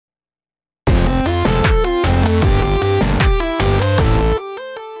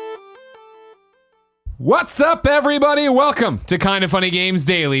What's up, everybody? Welcome to Kinda Funny Games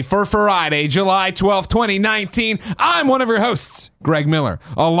Daily for Friday, July 12th, 2019. I'm one of your hosts, Greg Miller,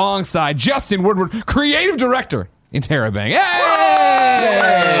 alongside Justin Woodward, creative director in TerraBang.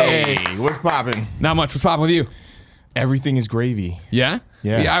 Hey! Hey, what's poppin'? Not much. What's poppin' with you? Everything is gravy. Yeah?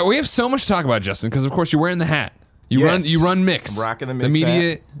 Yeah. We have so much to talk about, Justin, because of course you're wearing the hat. You Yes. run Mix. I'm rocking the Mix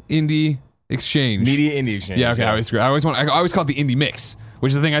Media Indie Exchange. Media Indie Exchange. Yeah, okay. I always call it the Indie Mix,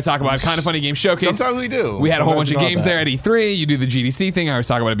 which is the thing I talk about. Kinda Funny Game Showcase. Sometimes we do. We had a whole bunch Sometimes of we games call there it at E3. You do the GDC thing. I always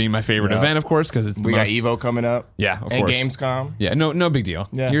talk about it being my favorite Yeah. event, of course, because it's the We got most. Evo coming up. Yeah, of and course. Gamescom. Yeah, no big deal.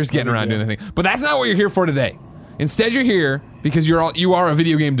 Yeah, You're just no getting big around deal. doing the thing. But that's not what you're here for today. Instead, you're here because you are a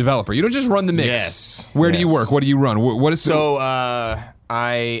video game developer. You don't just run the Mix. Yes. Where do you Yes. work? What do you run? What is So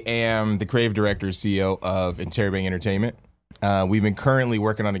I am the creative director, CEO of TerraBang Entertainment. We've been currently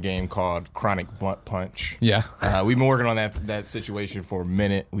working on a game called Chronic Blunt Punch. Yeah. We've been working on that situation for a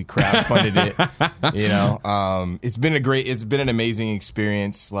minute. We crowdfunded it. It's been an amazing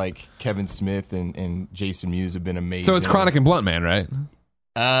experience. Like Kevin Smith and Jason Mewes have been amazing. So it's Chronic and Blunt Man, right?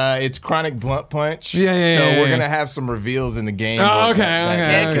 It's Chronic Blunt Punch. Yeah, So we're yeah. gonna have some reveals in the game. Oh, What okay, that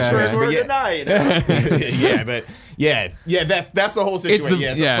okay, game okay. situation. Word But of the night. that's the whole situation.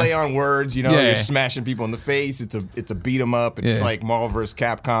 It's yeah. a play on words. Yeah, You're yeah. smashing people in the face. It's a beat 'em up. It's Yeah. like Marvel vs.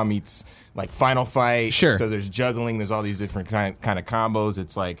 Capcom meets like Final Fight. Sure. So there's juggling. There's all these different kind of combos.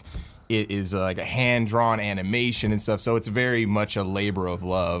 It's like it is like a hand drawn animation and stuff. So it's very much a labor of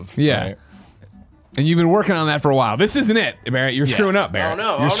love. Yeah. right? And you've been working on that for a while. This isn't it, Barrett. You're screwing up, Barrett. Oh,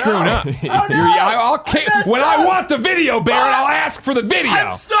 no. You're Oh, screwing no. up. Oh, no. When I want the video, Barrett, I'll ask for the video.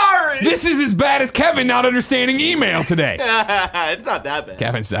 I'm sorry. This is as bad as Kevin not understanding email today. It's not that bad.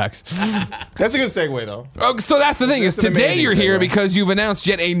 Kevin sucks. That's a good segue though. Oh, so that's the thing is That's an today amazing you're here segue. because you've announced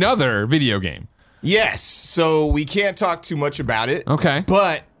yet another video game. Yes. So we can't talk too much about it. Okay.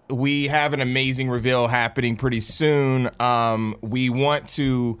 But we have an amazing reveal happening pretty soon. We want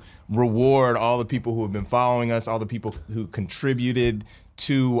to reward all the people who have been following us, all the people who contributed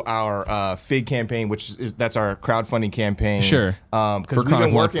to our FIG campaign, that's our crowdfunding campaign. Sure. Because For we've Chronic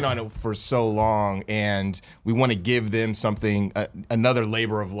been Blunt. working on it for so long, and we want to give them something, another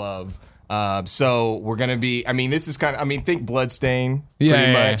labor of love. So we're gonna be. I mean, this is think Bloodstain. Yeah,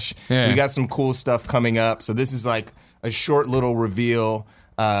 pretty yeah, much. yeah. We got some cool stuff coming up. So this is like a short little reveal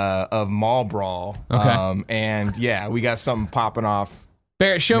of Mall Brawl. Okay. And yeah, we got something popping off.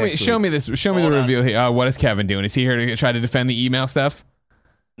 Barrett, show me Next the Hold on. reveal here. What is Kevin doing? Is he here to try to defend the email stuff?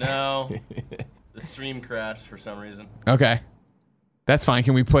 No. The stream crashed for some reason. Okay. That's fine.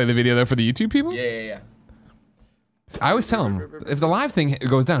 Can we play the video though for the YouTube people? Yeah. I always tell them if the live thing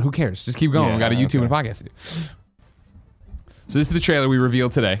goes down, who cares? Just keep going. Yeah, We got a YouTube okay. and a podcast to do. So this is the trailer we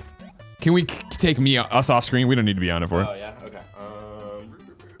revealed today. Can we take us off screen? We don't need to be on it for it. Oh, yeah? Okay.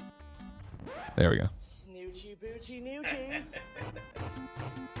 There we go. Snoochie boochie noochies.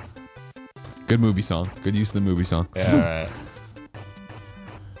 Good movie song. Good use of the movie song. Yeah, all right.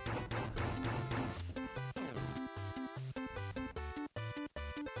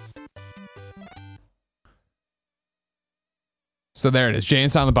 So there it is. Jay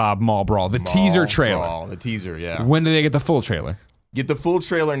and Silent Bob Mall Brawl. The teaser Mall trailer. Brawl, the teaser, yeah. When do they get the full trailer? Get the full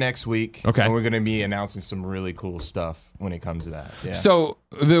trailer next week. Okay. And we're gonna be announcing some really cool stuff when it comes to that. Yeah. So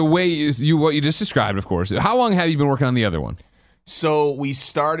the way what you just described, of course. How long have you been working on the other one? So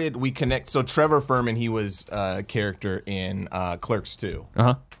so Trevor Furman, he was a character in Clerks 2.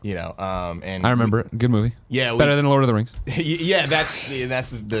 Uh-huh. And I remember it. Good movie. Yeah, Better than Lord of the Rings. yeah,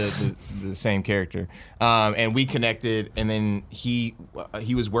 that's the same character. And we connected, and then he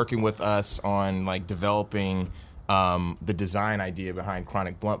was working with us on like developing the design idea behind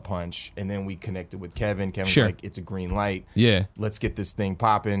Chronic Blunt Punch, and then we connected with Kevin. Kevin's Sure. like, it's a green light. Yeah. Let's get this thing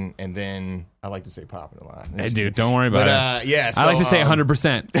popping, and then I like to say popping a lot. Hey, dude, don't worry about But it. yeah, I like to say so,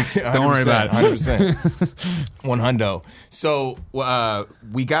 100%. Don't worry about it. 100%. 100. So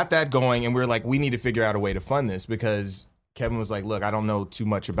we got that going, and we were like, we need to figure out a way to fund this because Kevin was like, look, I don't know too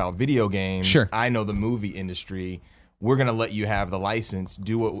much about video games. Sure. I know the movie industry. We're going to let you have the license,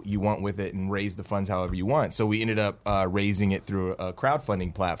 do what you want with it, and raise the funds however you want. So we ended up raising it through a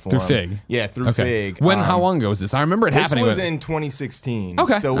crowdfunding platform. Through FIG? Yeah, through Okay. FIG. How long ago was this? I remember it This happening. was but in 2016.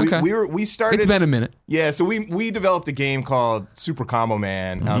 Okay, So okay. we started. It's been a minute. Yeah, so we developed a game called Super Combo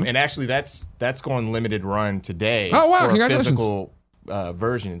Man, and actually that's going limited run today. Oh, wow, for congratulations. A physical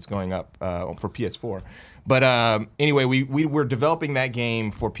version. It's going up for PS4. But anyway, we were developing that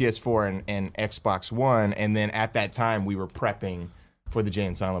game for PS4 and Xbox One, and then at that time we were prepping for the Jay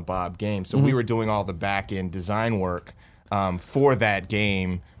and Silent Bob game. So we were doing all the back end design work for that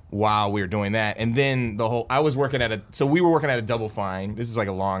game while we were doing that. And then we were working at a Double Fine. This is like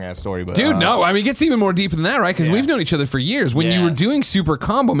a long ass story, but Dude, no, I mean, it gets even more deep than that, right? Because Yeah. we've known each other for years. When you were Yes. doing Super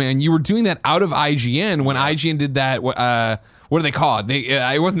Combo, man, you were doing that out of IGN when IGN did that. What do they call it?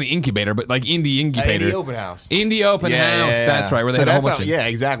 It wasn't the incubator, but like Indie Incubator. Indie Open House. Indie Open House. That's right. Where they had a whole bunch of. Yeah,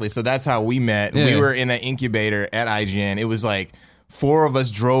 exactly. So that's how we met. Yeah. We were in an incubator at IGN. It was like 4 of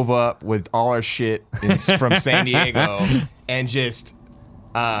us drove up with all our shit from San Diego, and just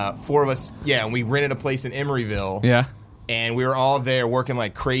 4 of us. Yeah, and we rented a place in Emeryville. Yeah. And we were all there working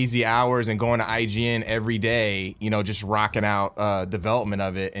like crazy hours and going to IGN every day, just rocking out development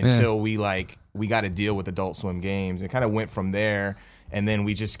of it until we got a deal with Adult Swim Games, and kind of went from there. And then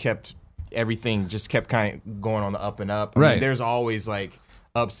we just everything kept kind of going on the up and up. I Right. mean, there's always like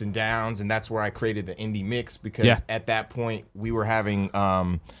ups and downs, and that's where I created the Indie Mix, because at that point we were having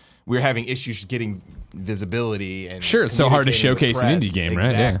issues getting visibility, and Sure, it's so hard to communicating with showcase an press. indie game, right? Yeah.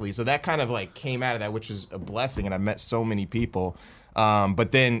 Exactly. So that kind of like came out of that, which is a blessing, and I met so many people.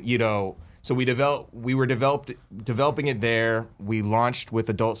 But then so we were developing it there. We launched with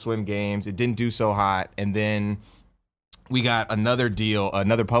Adult Swim Games. It didn't do so hot, and then we got another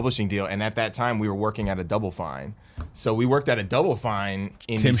publishing deal, and at that time we were working at a Double Fine. So we worked at a Double Fine.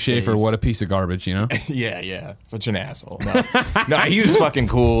 Tim Schafer, what a piece of garbage, yeah, such an asshole. No, he was fucking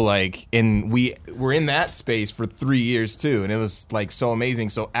cool. Like, and we were in that space for 3 years too, and it was like so amazing.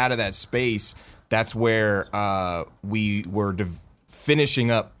 So out of that space, that's where we were finishing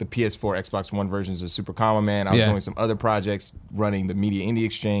up the PS4, Xbox One versions of Super Combo Man. I was doing some other projects, running the Media Indie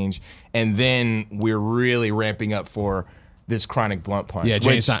Exchange, and then we're really ramping up for this Chronic Blunt Punch. Yeah,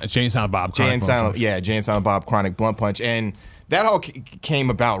 Jay and Silent Bob. Jay and Silent Bob Chronic Blunt Punch. And that all came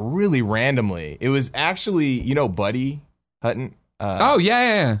about really randomly. It was actually, Buddy Hutton.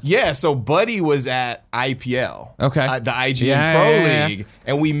 Yeah, so Buddy was at IPL. Okay. The IGN Pro League.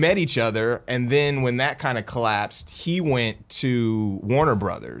 And we met each other. And then when that kind of collapsed, he went to Warner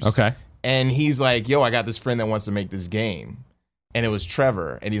Brothers. Okay. And he's like, yo, I got this friend that wants to make this game. And it was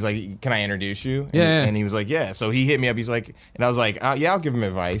Trevor. And he's like, can I introduce you? And he was like, yeah. So he hit me up. He's like, and I was like, yeah, I'll give him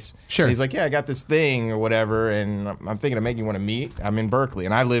advice. Sure. And he's like, yeah, I got this thing or whatever. And I'm thinking of making you want to meet. I'm in Berkeley.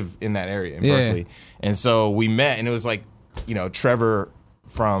 And I live in that area in Berkeley. And so we met. And it was like, Trevor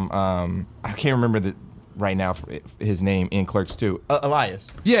from, I can't remember right now his name in Clerks 2.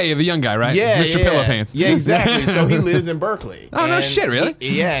 Elias. Yeah, the young guy, right? Yeah, Mr. Pillow Pants. Yeah, exactly. So he lives in Berkeley. Oh, no shit, really?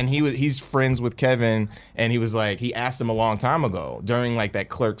 And he's friends with Kevin, and he was like, he asked him a long time ago during like that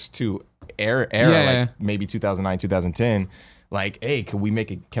Clerks 2 era, maybe 2009, 2010, like, hey,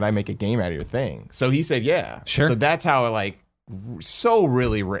 can I make a game out of your thing? So he said, yeah. Sure. So that's how it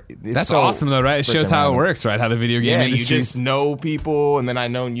That's awesome though, right? It shows how it works, right? How the video game industry. You just know people, and then I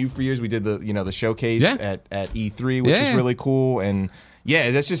known you for years. We did the showcase at E3, which is really cool, and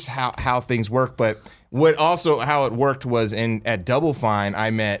that's just how things work. But how it worked was at Double Fine, I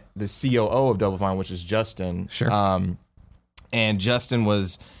met the COO of Double Fine, which is Justin. Sure. And Justin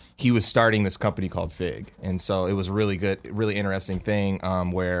was starting this company called Fig, and so it was really good, really interesting thing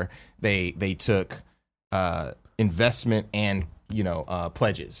where they took investment and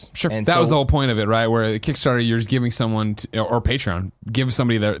pledges. Sure. And that was the whole point of it, right? Where Kickstarter, you're just giving someone or Patreon, give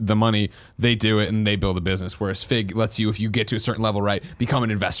somebody the money, they do it, and they build a business. Whereas Fig lets you, if you get to a certain level, right, become an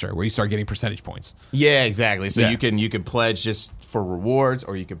investor, where you start getting percentage points. Yeah, exactly. So you can pledge just for rewards,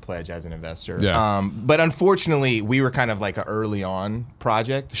 or you can pledge as an investor. Yeah. But unfortunately, we were kind of like an early on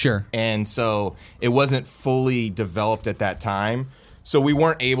project. Sure. And so it wasn't fully developed at that time. So we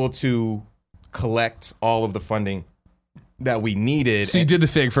weren't able to collect all of the funding that we needed. So you did the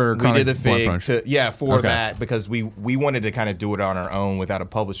Fig for we did the Fig Okay. that, because we wanted to kind of do it on our own without a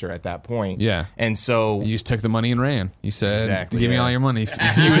publisher at that point. Yeah. And so You just took the money and ran. You said, Exactly, give me yeah. all your money.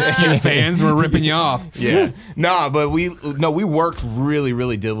 If you askew fans were ripping you off. yeah. But we worked really,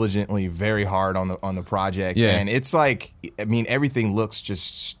 really diligently, very hard on the project. Yeah. And it's like, I mean, everything looks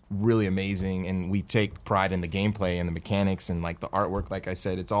just really amazing, and we take pride in the gameplay and the mechanics and like the artwork. Like I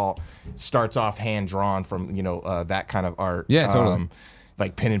said, it's all starts off hand drawn from that kind of art. Yeah, totally.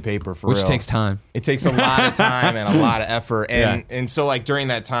 Like pen and paper for Which real. takes time. It takes a lot of time and a lot of effort. And so like during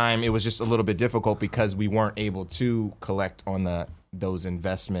that time, it was just a little bit difficult because we weren't able to collect on those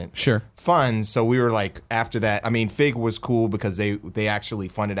investment funds. So we were like, after that, I mean, Fig was cool because they actually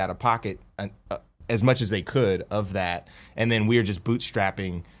funded out of pocket as much as they could of that. And then we were just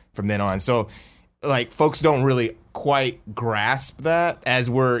bootstrapping from then on. So like folks don't really quite grasp that as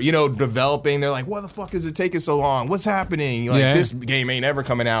we're, developing. They're like, "What the fuck is it taking so long? What's happening? Like this game ain't ever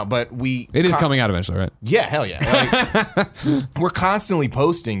coming out." But it is coming out eventually, right? Yeah, hell yeah. Like, we're constantly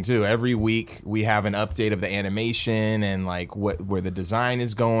posting too. Every week we have an update of the animation and like where the design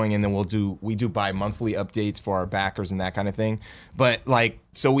is going, and then we do bi-monthly updates for our backers and that kind of thing. But like,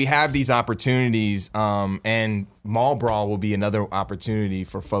 so we have these opportunities, and Mall Brawl will be another opportunity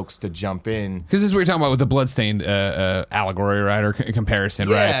for folks to jump in. Because this is what you're talking about with the Bloodstained allegory, right, or comparison,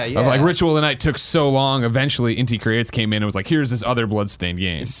 right? Yeah. Of like Ritual of the Night took so long. Eventually, Inti Creates came in and was like, "Here's this other Bloodstained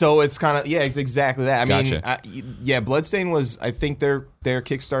game." So it's kind of it's exactly that. I Gotcha. mean, Bloodstained was, I think their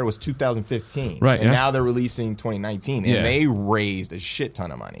Kickstarter was 2015, right? And now they're releasing 2019, and they raised a shit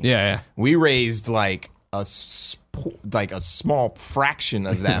ton of money. Yeah. We raised like a small fraction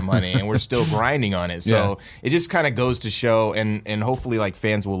of that money, and we're still grinding on it. So it just kind of goes to show, and hopefully like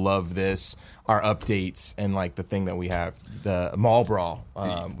fans will love this, our updates, and like the thing that we have, the Mall Brawl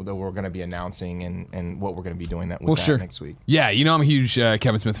that we're going to be announcing, and what we're going to be doing that next week. Yeah, I'm a huge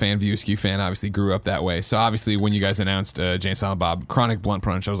Kevin Smith fan, View Askew fan. Obviously grew up that way. So obviously when you guys announced Jay and Silent Bob Chronic Blunt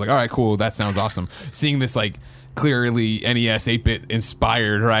Punch, I was like, all right, cool, that sounds awesome. Seeing this like clearly NES 8-bit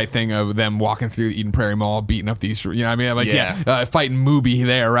inspired, right, thing of them walking through the Eden Prairie Mall, beating up these, I'm like, fighting Mooby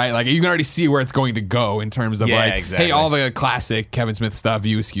there, right? Like, you can already see where it's going to go in terms of exactly. Hey, all the classic Kevin Smith stuff,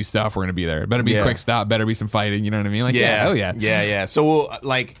 View Askew stuff, we're going to be there. Better be a quick stop, better be some fighting, you know what I mean? Like, hell yeah. Yeah. So we'll,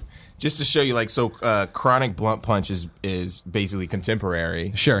 like, just to show you, like, Chronic Blunt Punch is basically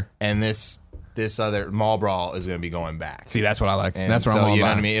contemporary. Sure. And this other Mall Brawl is going to be going back. See, that's what I like. And that's what so, I'm all you know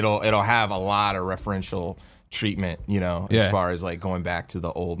about. what I mean? It'll have a lot of referential treatment, as far as like going back to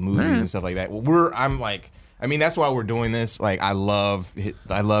the old movies and stuff like that. That's why we're doing this. Like, I love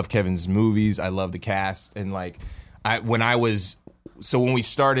Kevin's movies. I love the cast, and like, when we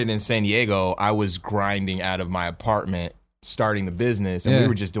started in San Diego, I was grinding out of my apartment, starting the business, and we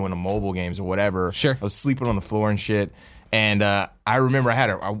were just doing the mobile games or whatever. Sure. I was sleeping on the floor and shit. And I remember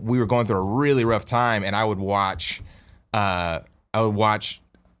we were going through a really rough time, and I would watch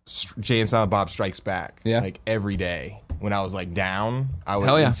Jay and Silent Bob Strikes Back, like every day when I was like down.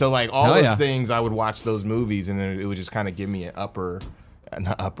 Hell yeah. And so like all those things, I would watch those movies, and then it would just kind of give me an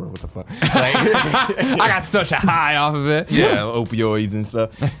not upper, what the fuck? Like, I got such a high off of it. Yeah, opioids and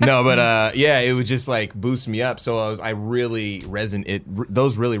stuff. No, but it would just like boost me up. So those really resonated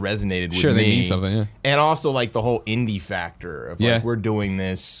with me. Sure, they mean something, yeah. And also like the whole indie factor of like, we're doing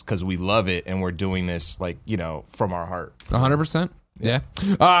this because we love it, and we're doing this like, from our heart. 100%. Yeah.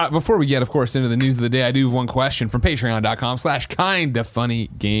 Before we get, of course, into the news of the day, I do have one question from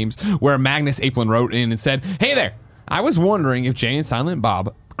patreon.com/kindafunnygames, where Magnus Aplin wrote in and said, "Hey there, I was wondering if Jay and Silent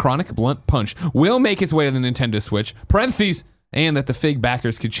Bob Chronic Blunt Punch will make its way to the Nintendo Switch, parentheses, and that the Fig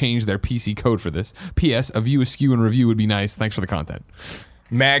backers could change their PC code for this. P.S. A View Askew and review would be nice. Thanks for the content."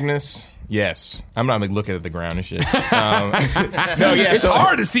 Magnus, yes. I'm not like looking at the ground and shit. It's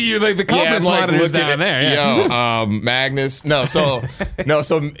hard to see you like the confidence monitors down there. Yeah. Magnus. So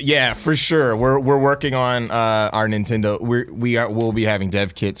yeah, for sure. We're working on our Nintendo. We'll be having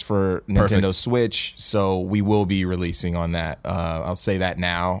dev kits for Nintendo Switch, so we will be releasing on that. I'll say that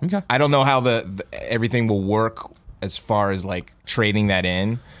now. Okay. I don't know how the everything will work as far as like trading that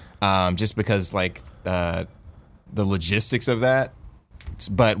in, just because like the logistics of that.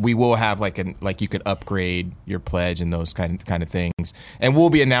 But we will have you could upgrade your pledge and those kind of things, and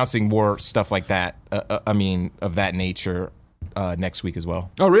we'll be announcing more stuff like that. Of that nature next week as well.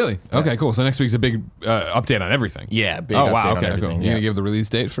 Oh, really? Yeah. Okay, cool. So next week's a big update on everything. Yeah, big update on everything. Cool. You gonna give the release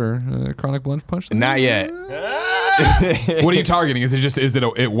date for Chronic Blunt Punch? Then? Not yet. What are you targeting? Is it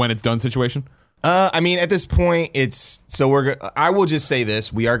a when it's done situation? At this point, I will just say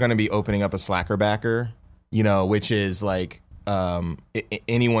this: we are going to be opening up a Slacker backer, which is like.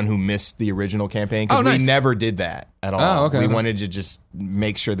 Anyone who missed the original campaign, because we never did that at all. We wanted to just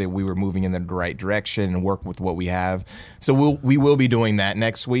make sure that we were moving in the right direction and work with what we have. So we will be doing that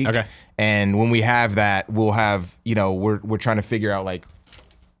next week. Okay. And when we have that, we'll have we're trying to figure out like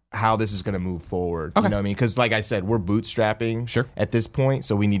how this is going to move forward. Okay. You know what I mean? Because like I said, we're bootstrapping at this point,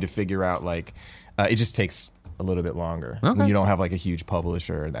 so we need to figure out like it just takes a little bit longer when you don't have like a huge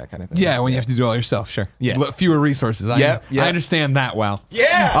publisher or that kind of thing. Yeah, when you have to do it all yourself, sure. Yeah. Fewer resources. I understand that well.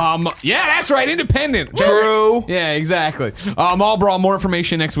 Yeah. Yeah, that's right. Independent. True. Yeah, exactly. Mall Brawl, more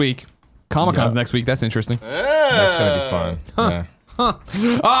information next week. Comic-Con's next week. That's interesting. That's going to be fun.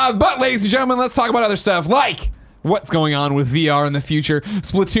 But ladies and gentlemen, let's talk about other stuff like what's going on with VR in the future,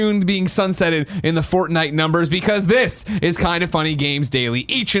 Splatoon being sunsetted in the Fortnite numbers, because this is Kinda Funny Games Daily.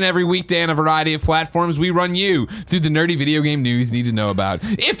 Each and every weekday on a variety of platforms, we run you through the nerdy video game news you need to know about.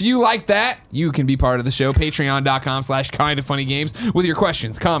 If you like that, you can be part of the show. Patreon.com/KindaFunnyGames with your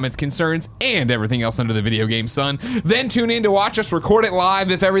questions, comments, concerns, and everything else under the video game sun. Then tune in to watch us record it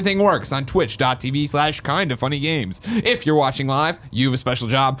live if everything works on twitch.tv/KindaFunnyGames. If you're watching live, you have a special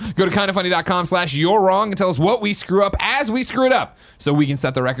job. Go to kindafunny.com/you're wrong and tell us what we screw up as we screw it up, so we can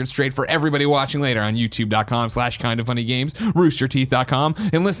set the record straight for everybody watching later on youtube.com/KindaFunnyGames, roosterteeth.com,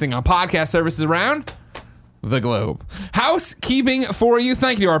 and listening on podcast services around the globe. Housekeeping for you.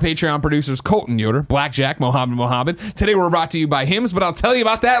 Thank you to our Patreon producers, Colton Yoder, Blackjack, Mohammed. Today we're brought to you by Hims, but I'll tell you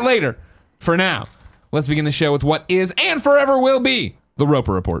about that later. For now, let's begin the show with what is and forever will be the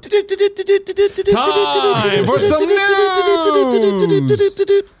Roper Report. Time for some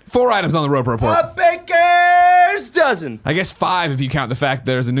news. 4 items on the Roper Report. A baker's dozen. I guess 5 if you count the fact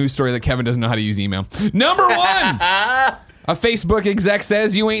that there's a news story that Kevin doesn't know how to use email. Number 1. A Facebook exec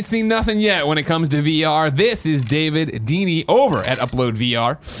says you ain't seen nothing yet when it comes to VR. This is David Deeney over at Upload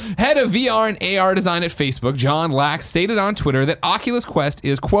VR. Head of VR and AR design at Facebook, John Lack, stated on Twitter that Oculus Quest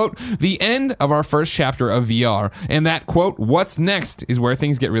is, quote, the end of our first chapter of VR, and that, quote, what's next is where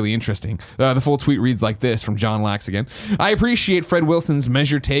things get really interesting. The full tweet reads like this from John Lack again. I appreciate Fred Wilson's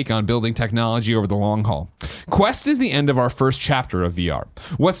measured take on building technology over the long haul. Quest is the end of our first chapter of VR.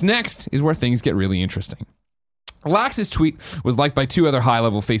 What's next is where things get really interesting. Lax's tweet was liked by 2 other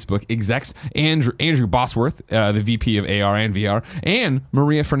high-level Facebook execs, Andrew Bosworth, the VP of AR and VR, and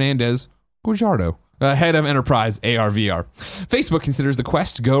Maria Fernandez Guajardo, head of enterprise AR/VR. Facebook considers the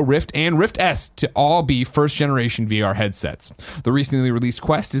Quest, Go, Rift, and Rift S to all be first-generation VR headsets. The recently released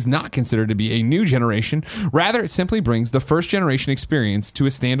Quest is not considered to be a new generation. Rather, it simply brings the first-generation experience to a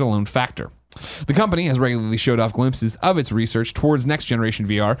standalone factor. The company has regularly showed off glimpses of its research towards next-generation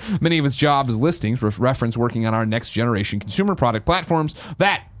VR. Many of its jobs listings reference working on our next-generation consumer product platforms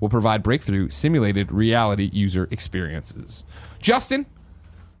that will provide breakthrough simulated reality user experiences. Justin,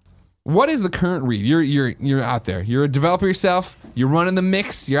 what is the current read? You're out there. You're a developer yourself. You're running the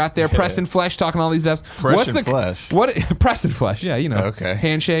mix. You're out there pressing flesh, talking all these devs. Pressing flesh? Pressing flesh, yeah, you know. Okay.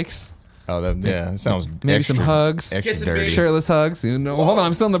 Handshakes. Oh, that sounds maybe extra, some hugs, extra dirty. shirtless hugs. Hold on,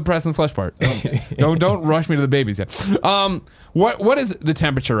 I'm still in the press and flesh part. Don't rush me to the babies yet. What is the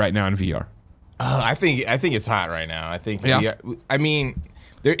temperature right now in VR? I think it's hot right now. I think. Yeah. I mean,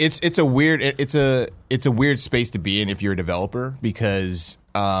 it's a weird space to be in if you're a developer, because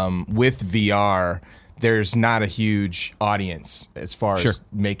with VR, there's not a huge audience as far as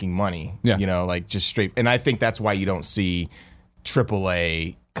making money. Yeah. You know, like just straight. And I think that's why you don't see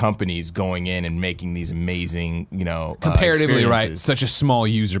AAA companies going in and making these amazing, comparatively, right? Such a small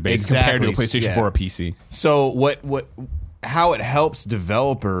user base compared to a PlayStation 4 or PC. So how it helps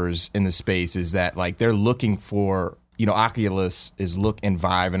developers in the space is that, like, they're looking for, Oculus and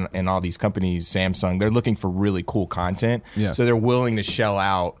Vive and all these companies, Samsung, they're looking for really cool content. Yeah. So they're willing to shell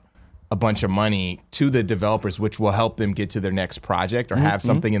out a bunch of money to the developers, which will help them get to their next project or have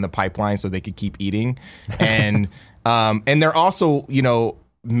something in the pipeline so they could keep eating. And they're also,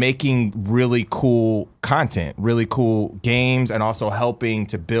 making really cool content, really cool games, and also helping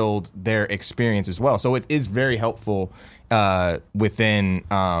to build their experience as well. So it is very helpful within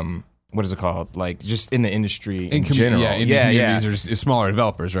what is it called? Like, just in the industry in general. Communities or smaller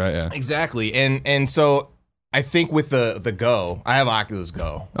developers, right? Yeah. Exactly. And so I think with the Go, I have Oculus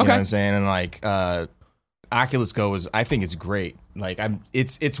Go. You know what I'm saying? And like Oculus Go I think it's great. Like,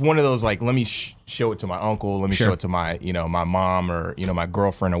 it's one of those, like, let me show it to my uncle, let me show it to my, my mom or, my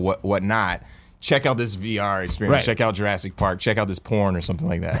girlfriend or whatnot. Check out this VR experience. Right. Check out Jurassic Park. Check out this porn or something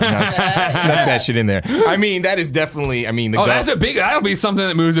like that. Snuck that shit in there. I mean, that is definitely, the Go. That'll be something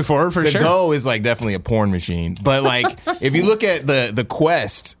that moves it forward for sure. The Go is like definitely a porn machine. But like, if you look at the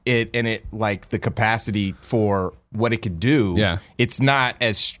Quest, like the capacity for what it could do, it's not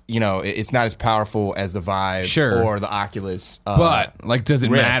as it's not as powerful as the Vive or the Oculus. But like, does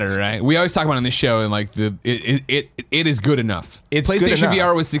it Rift. matter, right? We always talk about it on this show, and like it is good enough. It's PlayStation good enough.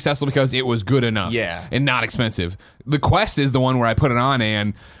 VR was successful because it was good enough, and not expensive. The Quest is the one where I put it on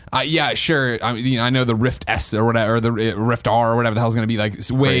and. I know the Rift S or whatever, or the Rift R or whatever the hell is going to be like. It's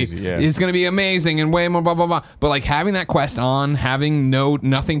going to be amazing and way more blah blah blah. But like having that Quest on, having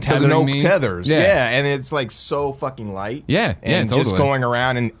nothing tethering me, tethers, and it's like so fucking light, and just going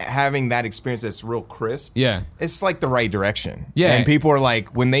around and having that experience that's real crisp, it's like the right direction, And people are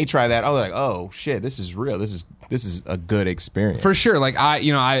like, when they try that, they're like, oh shit, this is real. This is a good experience for sure. Like I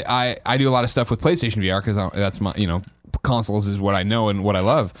do a lot of stuff with PlayStation VR because that's my consoles is what I know and what I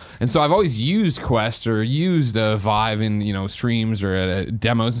love. And so I've always used Quest or used Vive in, streams or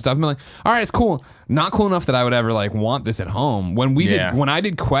demos and stuff. I'm like, all right, it's cool. Not cool enough that I would ever like want this at home. When I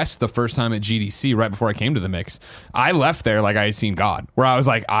did Quest the first time at GDC, right before I came to the mix, I left there like I had seen God, where I was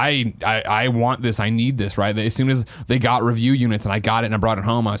like, I want this, I need this, right? As soon as they got review units and I got it and I brought it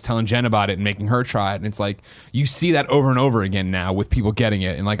home, I was telling Jen about it and making her try it. And it's like, you see that over and over again now with people getting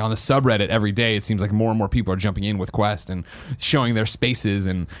it. And like on the subreddit every day, it seems like more and more people are jumping in with Quest and showing their spaces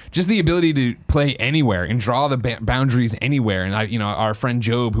and just the ability to play anywhere and draw the boundaries anywhere. And our friend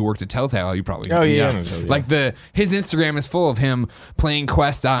Job, who worked at Telltale, you probably like his Instagram is full of him playing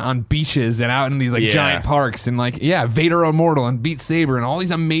Quest on beaches and out in these like giant parks and like Vader Immortal and Beat Saber and all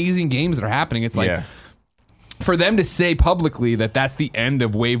these amazing games that are happening. It's like for them to say publicly that that's the end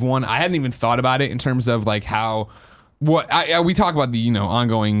of Wave 1, I hadn't even thought about it in terms of like how. We talk about the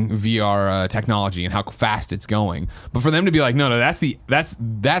ongoing VR technology and how fast it's going, but for them to be like, no,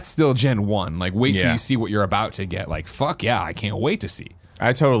 that's still Gen 1. Like, wait till you see what you're about to get. Like, fuck yeah, I can't wait to see.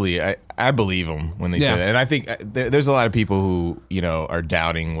 I believe them when they say that, and I think there's a lot of people who are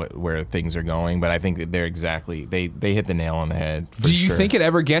doubting where things are going, but I think that they're exactly they hit the nail on the head. Do you think it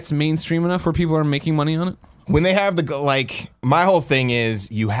ever gets mainstream enough where people are making money on it? When they have my whole thing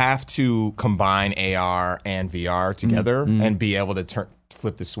is you have to combine AR and VR together and be able to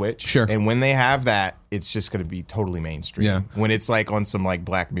flip the switch. Sure. And when they have that, it's just going to be totally mainstream. Yeah. When it's like on some like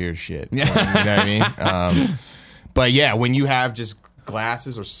Black Mirror shit. Yeah. You know what I mean? But yeah, when you have just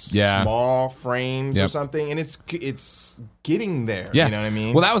glasses or small frames or something, and it's getting there. Yeah. You know what I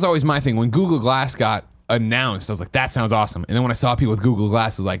mean? Well, that was always my thing. When Google Glass got announced, I was like, that sounds awesome. And then when I saw people with Google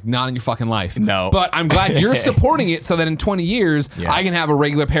Glass, I was like, not in your fucking life. No. But I'm glad you're supporting it so that in 20 years, I can have a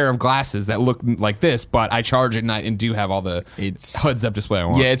regular pair of glasses that look like this, but I charge at night and do have all the heads-up display I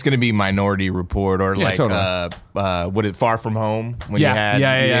want. Yeah, it's going to be Minority Report or Far From Home when you had, you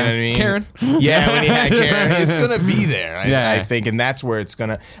know what I mean? Karen. Yeah, when you had Karen. It's going to be there, I think, and that's where it's going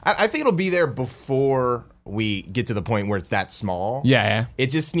to... I think it'll be there before we get to the point where it's that small. Yeah.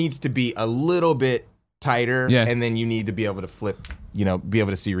 It just needs to be a little bit tighter, and then you need to be able to flip, be able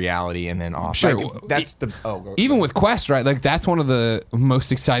to see reality and then off. Sure. Like, that's the even with Quest, right? Like that's one of the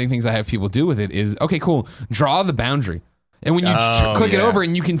most exciting things I have people do with it is, okay, cool, draw the boundary. And when you click it over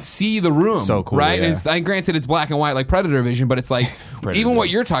and you can see the room, so cool, right? Yeah. And it's, granted, it's black and white like Predator vision, but it's like even what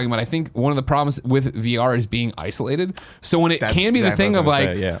you're talking about. I think one of the problems with VR is being isolated. So when it can be the thing of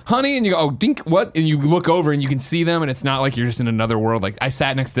like, honey, and you go, oh, think what? And you look over and you can see them, and it's not like you're just in another world. Like I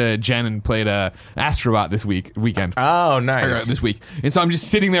sat next to Jen and played Astrobot this weekend. Oh, nice. This week. And so I'm just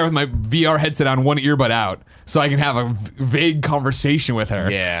sitting there with my VR headset on, one earbud out, so I can have a vague conversation with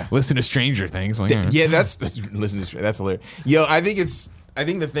her. Yeah. Listen to Stranger Things. Like, that's hilarious. Yo, I think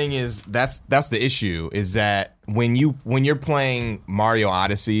the thing is that's the issue is that when you're playing Mario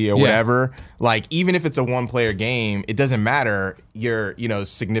Odyssey or whatever, like even if it's a one player game, it doesn't matter. Your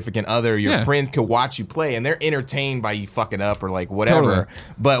significant other, your friends could watch you play and they're entertained by you fucking up or like whatever. Totally.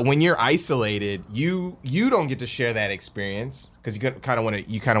 But when you're isolated, you don't get to share that experience because you kind of want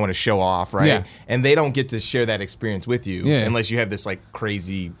to show off, right? Yeah. And they don't get to share that experience with you unless you have this like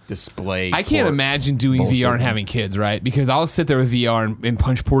crazy display. I can't imagine doing VR and having kids, right? Because I'll sit there with VR and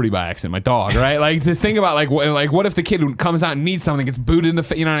punch Porty by accident, my dog, right? Like just think about like what if the kid comes out and needs something, gets booted in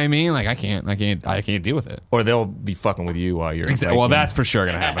the you know what I mean? Like I can't deal with it. Or they'll be fucking with you while you're well, that's for sure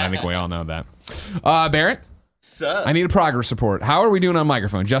gonna happen. I think we all know that. Barrett, Sup? I need a progress report. How are we doing on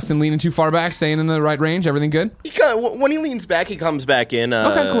microphone? Justin leaning too far back, staying in the right range. Everything good? When he leans back, he comes back in.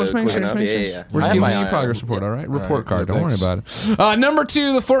 Okay, cool. Just make sure. Yeah. We're just giving you a progress report, all right? Report card. Don't worry about it. Number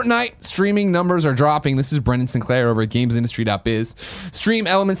 2, the Fortnite streaming numbers are dropping. This is Brendan Sinclair over at GamesIndustry.biz. Stream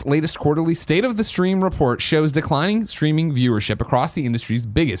Element's latest quarterly State of the Stream report shows declining streaming viewership across the industry's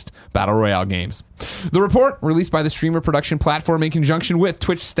biggest Battle Royale games. The report, released by the streamer production platform in conjunction with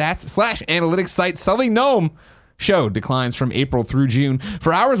Twitch stats/analytics site Sully Gnome, showed declines from April through June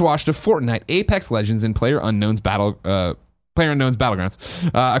for hours watched of Fortnite, Apex Legends, and PlayerUnknown's Battlegrounds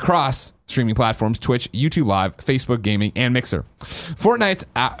across streaming platforms Twitch, YouTube Live, Facebook Gaming, and Mixer. Fortnite's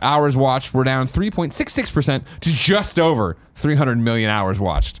hours watched were down 3.66% to just over 300 million hours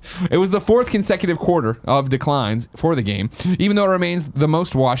watched. It was the 4th consecutive quarter of declines for the game, even though it remains the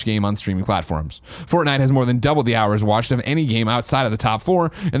most watched game on streaming platforms. Fortnite has more than doubled the hours watched of any game outside of the top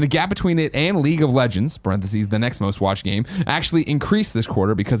 4, and the gap between it and League of Legends, parentheses, the next most watched game, actually increased this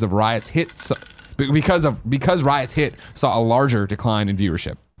quarter because of Riot's hit. Because Riot's hit saw a larger decline in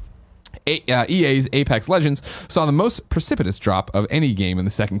viewership. EA's Apex Legends saw the most precipitous drop of any game in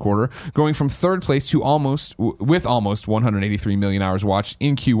the second quarter, going from third place to almost 183 million hours watched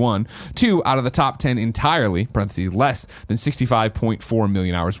in Q1 to out of the top 10 entirely, parentheses, less than 65.4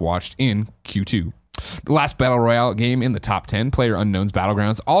 million hours watched in Q2. The last Battle Royale game in the top 10, PlayerUnknown's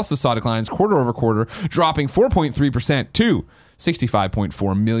Battlegrounds, also saw declines quarter over quarter, dropping 4.3% to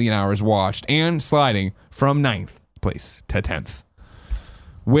 65.4 million hours watched and sliding from 9th place to 10th.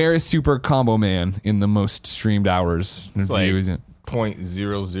 Where is Super Combo Man in the most streamed hours? It's like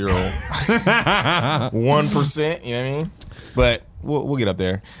 0.001%, you know what I mean? But we'll get up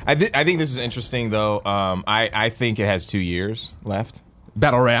there. I think this is interesting, though. I think it has 2 years left.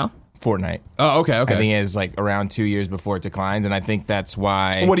 Battle Royale? Fortnite. Oh, okay. I think it is like around 2 years before it declines, and I think that's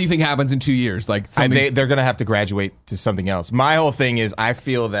why. What do you think happens in 2 years? Like they're going to have to graduate to something else. My whole thing is I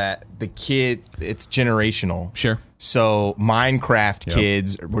feel that the kid, it's generational. Sure. So Minecraft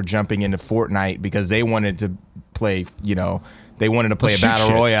kids were jumping into Fortnite because they wanted to play, they wanted to play a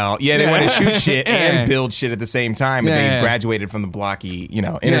battle royale. Yeah, they wanted to shoot shit and build shit at the same time. And they graduated from the blocky,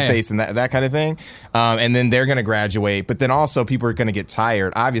 interface and that kind of thing. And then they're going to graduate. But then also people are going to get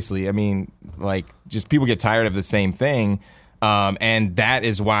tired. Obviously, I mean, like just people get tired of the same thing. And that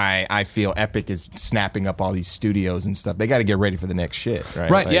is why I feel Epic is snapping up all these studios and stuff. They got to get ready for the next shit, right?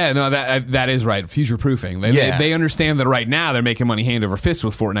 Right. That is right. Future proofing. They understand that right now they're making money hand over fist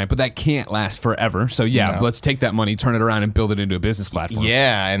with Fortnite, but that can't last forever. So let's take that money, turn it around, and build it into a business platform.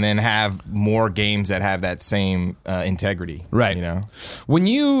 Yeah, and then have more games that have that same integrity. Right. When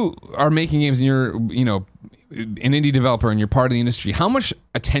you are making games and you're an indie developer and you're part of the industry, how much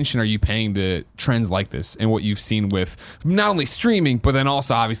attention are you paying to trends like this and what you've seen with not only streaming but then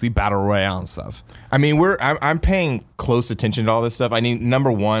also obviously battle royale and stuff? I mean, I'm paying close attention to all this stuff. I need,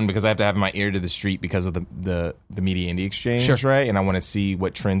 number one, because I have to have my ear to the street because of the Media Indie Exchange, sure, right? And I want to see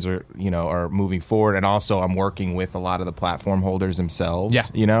what trends are moving forward. And also, I'm working with a lot of the platform holders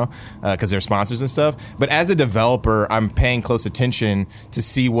themselves, because they're sponsors and stuff. But as a developer, I'm paying close attention to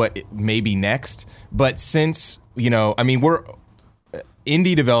see what may be next. But since we're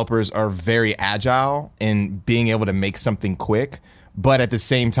indie developers are very agile in being able to make something quick, but at the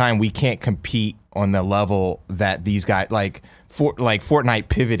same time, we can't compete on the level that these guys like Fortnite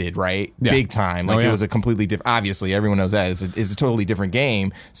pivoted, right? Yeah. Big time. It was a completely different. Obviously, everyone knows that it's a totally different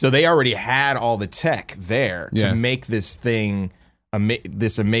game. So they already had all the tech there to make this thing,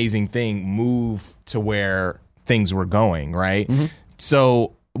 this amazing thing, move to where things were going, right? Mm-hmm.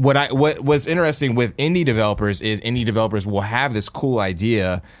 So what was interesting with indie developers is indie developers will have this cool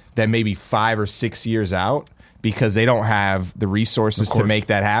idea that maybe 5 or 6 years out, because they don't have the resources to make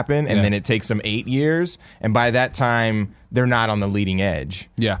that happen. And then it takes them 8 years. And by that time, they're not on the leading edge.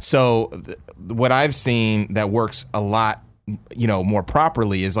 Yeah. So what I've seen that works a lot, more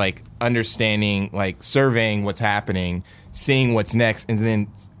properly is like understanding, like surveying what's happening, seeing what's next, and then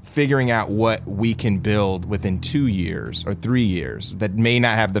figuring out what we can build within 2 years or 3 years that may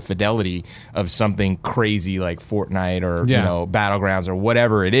not have the fidelity of something crazy like Fortnite or Battlegrounds or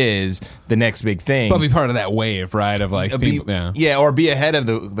whatever it is, the next big thing. But be part of that wave, right? Of like people, or be ahead of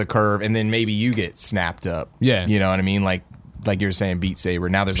the curve, and then maybe you get snapped up. Yeah, you know what I mean? Like you were saying, Beat Saber.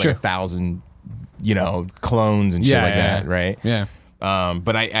 Now there's like 1,000, clones and shit like that, right? Yeah.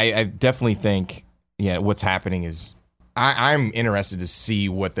 But I definitely think what's happening is. I'm interested to see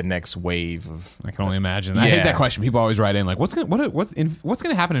what the next wave of. I can only imagine. I hate that question. People always write in like, "What's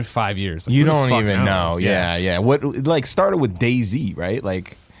gonna happen in 5 years?" Like, you don't even know. Yeah. What started with DayZ, right?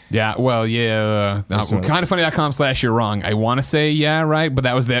 Like. Yeah, well, kindoffunny.com/you're wrong. I want to say right, but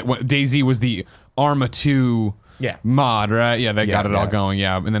that was DayZ was the Arma 2 mod, right? Yeah, that got it all going.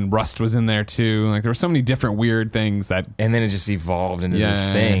 Yeah, and then Rust was in there too. Like there were so many different weird things that, and then it just evolved into this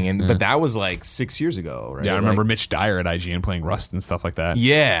thing. But that was like 6 years ago, right? Yeah, I remember Mitch Dyer at IGN playing Rust and stuff like that.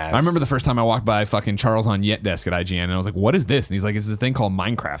 Yeah, I remember the first time I walked by fucking Charles on Yet desk at IGN, and I was like, "What is this?" And he's like, "It's a thing called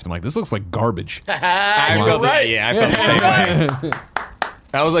Minecraft." I'm like, "This looks like garbage." I felt the same way.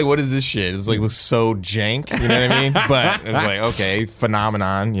 I was like, what is this shit? It's like, looks so jank, you know what I mean? But it was like, okay,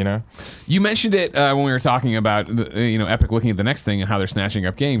 phenomenon, You mentioned it when we were talking about, Epic looking at the next thing and how they're snatching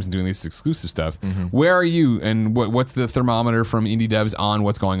up games and doing this exclusive stuff. Mm-hmm. Where are you, and what's the thermometer from indie devs on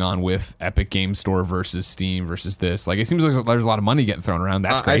what's going on with Epic Game Store versus Steam versus this? Like, it seems like there's a lot of money getting thrown around.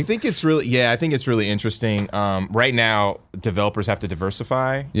 That's great. I think it's really interesting. Right now, developers have to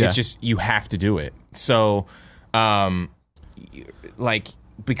diversify. Yeah. It's just, you have to do it. So,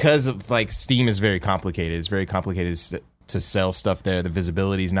 because of Steam is very complicated. It's very complicated to sell stuff there. The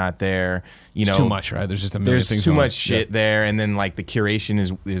visibility's not there. You know, Too much, right? There's just a million there's things too going on. much shit there, and then like the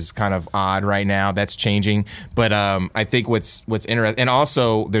curation is kind of odd right now. That's changing, but I think what's interesting, and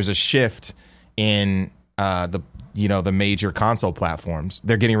also there's a shift in the major console platforms.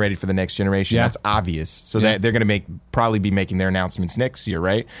 They're getting ready for the next generation. Yeah. That's obvious. So Yeah. that they're going to probably be making their announcements next year,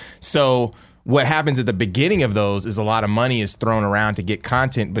 right? So what happens at the beginning of those is a lot of money is thrown around to get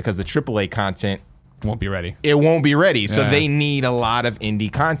content because the AAA content, Won't be ready. it won't be ready. So Yeah. they need a lot of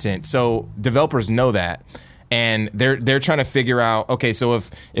indie content. So developers know that. And they're trying to figure out, okay, so if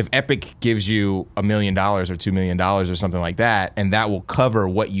Epic gives you $1 million or $2 million or something like that, and that will cover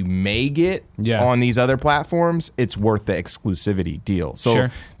what you may get on these other platforms, it's worth the exclusivity deal. So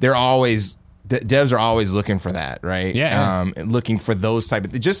Sure. they're always devs are always looking for that, right? Yeah. Looking for those type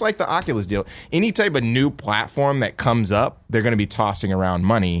of, just like the Oculus deal. Any type of new platform that comes up, they're going to be tossing around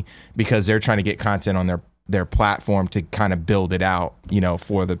money because they're trying to get content on their platform to kind of build it out,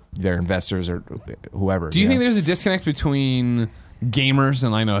 for their investors or whoever. Do you think there's a disconnect between gamers,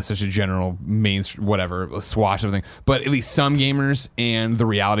 and I know it's such a general swash of thing, but at least some gamers and the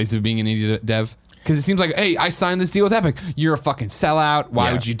realities of being an indie dev? Because it seems like, hey, I signed this deal with Epic. You're a fucking sellout.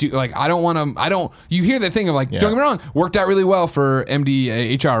 Why would you do? Like, you hear the thing of like, don't get me wrong, worked out really well for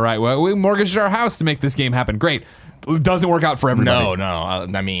MDHR, right? Well, we mortgaged our house to make this game happen. Great. It doesn't work out for everybody. No.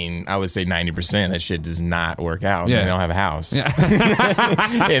 I mean, I would say 90% of that shit does not work out. Yeah. They don't have a house. Yeah.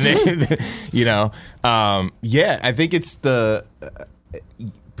 And then, I think it's the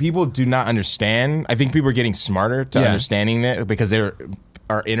people do not understand. I think people are getting smarter to understanding that because they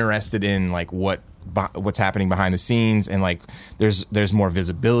are interested in like what's happening behind the scenes, and like there's more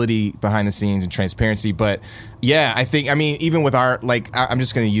visibility behind the scenes and transparency. But I think, I mean, even with our, like, I'm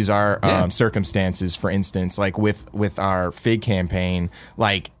just going to use our circumstances, for instance, like with our FIG campaign,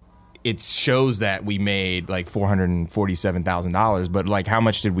 like it shows that we made like $447,000, but like how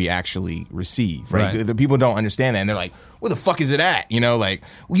much did we actually receive, right? The people don't understand that, and they're like, where the fuck is it at? Like,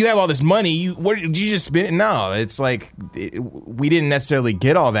 well, you have all this money, where did you just spend it? No, it's like we didn't necessarily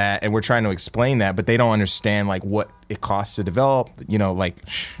get all that, and we're trying to explain that, but they don't understand like what it costs to develop,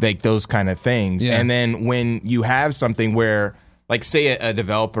 like those kind of things. And then when you have something where, like, say a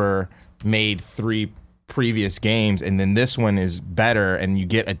developer made 3 previous games and then this one is better, and you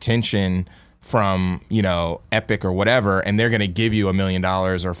get attention from Epic or whatever, and they're going to give you $1 million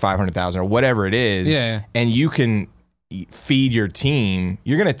or $500,000 or whatever it is, and you can feed your team,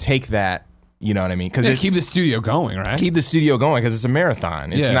 you're going to take that. You know what I mean? Because keep the studio going, right? Keep the studio going because it's a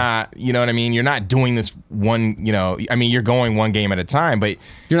marathon. It's not, you know what I mean? You're not doing this one, I mean, you're going one game at a time, but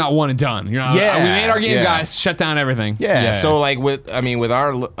you're not one and done. You're not. We made our game, guys. Shut down everything. Yeah. So like with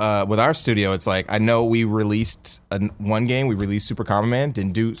our studio, it's like, I know we released one game. We released Super Common Man,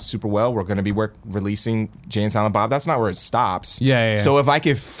 didn't do super well. We're going to be releasing Jay and Silent Bob. That's not where it stops. Yeah. So if I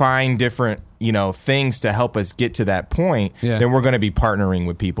could find different things to help us get to that point, then we're going to be partnering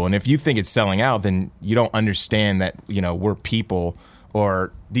with people. And if you think it's selling out, then you don't understand that, we're people,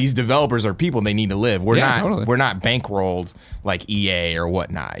 or these developers are people, they need to live. We're not bankrolled like EA or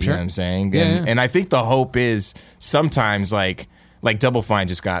whatnot. You know what I'm saying? And I think the hope is sometimes like Double Fine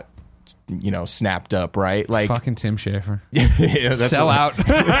just got, snapped up, right? Like fucking Tim Schafer. Sell out.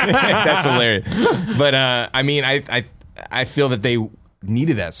 That's hilarious. But I mean, I feel that they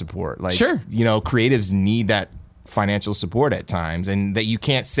needed that support. Like, creatives need that financial support at times, and that you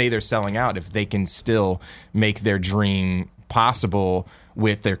can't say they're selling out if they can still make their dream possible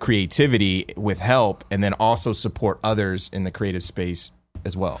with their creativity, with help, and then also support others in the creative space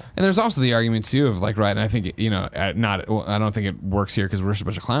as well. And there's also the argument too of like, right, and I think I don't think it works here because we're just a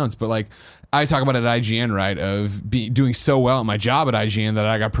bunch of clowns, but like I talk about it at IGN, right, of doing so well at my job at IGN that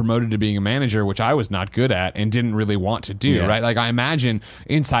I got promoted to being a manager, which I was not good at and didn't really want to do, right? Like I imagine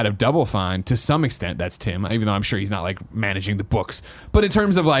inside of Double Fine, to some extent, that's Tim, even though I'm sure he's not like managing the books. But in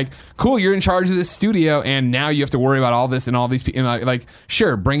terms of like, cool, you're in charge of this studio, and now you have to worry about all this and all these people. Like,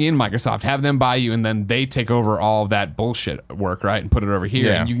 sure, bring in Microsoft, have them buy you, and then they take over all of that bullshit work, right, and put it over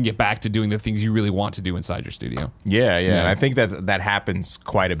here, and you can get back to doing the things you really want to do inside your studio. Yeah. And I think that happens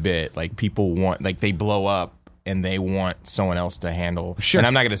quite a bit. Like people want, like they blow up and they want someone else to handle. Sure. And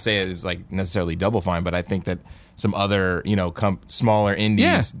I'm not going to say it's like necessarily Double Fine, but I think that some other, smaller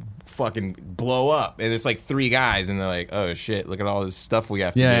indies fucking blow up, and it's like 3 guys, and they're like, oh shit, look at all this stuff we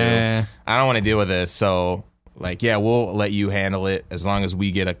have to do. I don't want to deal with this. So like, we'll let you handle it as long as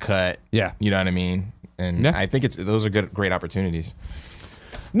we get a cut. Yeah. You know what I mean? And I think those are great opportunities.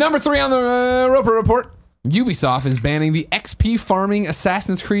 Number 3 on the Roper Report. Ubisoft is banning the XP farming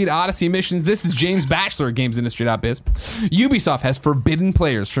Assassin's Creed Odyssey missions. This is James Batchelor at GamesIndustry.biz. Ubisoft has forbidden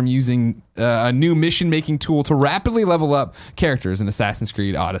players from using a new mission-making tool to rapidly level up characters in Assassin's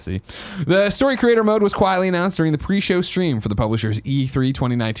Creed Odyssey. The story creator mode was quietly announced during the pre-show stream for the publisher's E3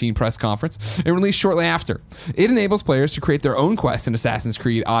 2019 press conference and released shortly after. It enables players to create their own quests in Assassin's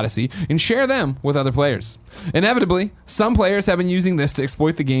Creed Odyssey and share them with other players. Inevitably, some players have been using this to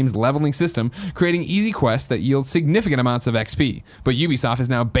exploit the game's leveling system, creating easy quests that yield significant amounts of XP. But Ubisoft has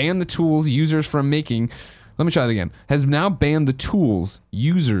now banned the tools users from making... Let me try that again. Has now banned the tools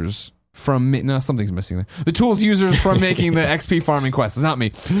users from... No, something's missing there. The tools users from making the XP farming quests. It's not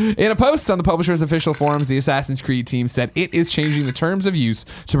me. In a post on the publisher's official forums, the Assassin's Creed team said it is changing the terms of use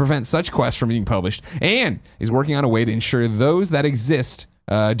to prevent such quests from being published and is working on a way to ensure those that exist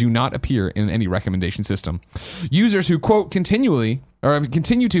do not appear in any recommendation system. Users who, quote, continue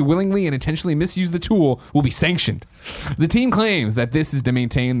to willingly and intentionally misuse the tool will be sanctioned. The team claims that this is to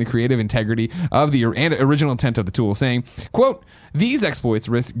maintain the creative integrity of the original intent of the tool, saying, quote, these exploits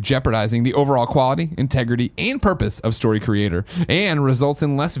risk jeopardizing the overall quality, integrity, and purpose of story creator and results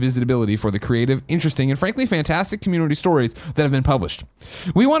in less visibility for the creative, interesting, and frankly fantastic community stories that have been published.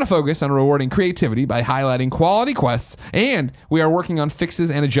 We want to focus on rewarding creativity by highlighting quality quests, and we are working on fixes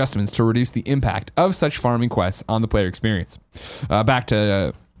and adjustments to reduce the impact of such farming quests on the player experience. Back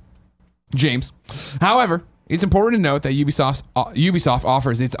to James. However, it's important to note that Ubisoft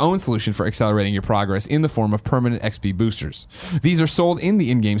offers its own solution for accelerating your progress in the form of permanent XP boosters. These are sold in the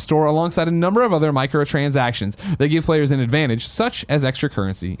in-game store alongside a number of other microtransactions that give players an advantage, such as extra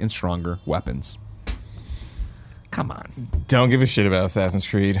currency and stronger weapons. Come on. Don't give a shit about Assassin's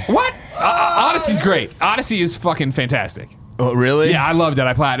Creed. What? Odyssey's great. Odyssey is fucking fantastic. Oh, really? Yeah, I loved it.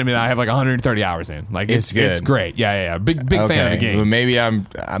 I platinumed it. I have like 130 hours in. Like it's good. It's great. Yeah. Big fan of the game. Well, maybe I'm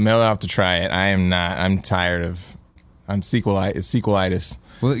gonna have to try it. I am not. I'm tired of. I'm sequelitis.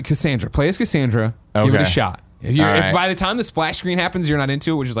 Well, Cassandra. Play as Cassandra. Give it a shot. If right. by the time the splash screen happens, you're not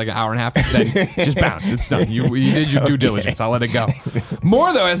into it, which is like an hour and a half, then just bounce. It's done. You did your due diligence. I'll let it go.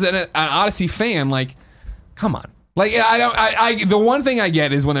 More though, as an Odyssey fan, like, come on. Like the one thing I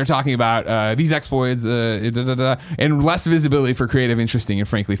get is when they're talking about these exploits and less visibility for creative, interesting, and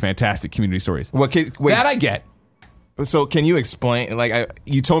frankly fantastic community stories. That I get. So can you explain? Like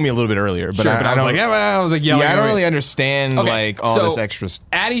you told me a little bit earlier, but sure, I don't. I was like, yelling. Yeah, I don't really understand like all this extra stuff.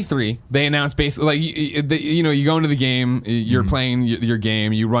 At E3, they announced basically like you go into the game, you're playing your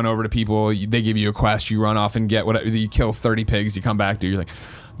game, you run over to people, they give you a quest, you run off and get whatever, you kill 30 pigs, you come back, you're like.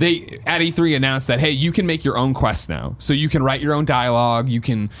 They at E3 announced that, hey, you can make your own quests now. So you can write your own dialogue, you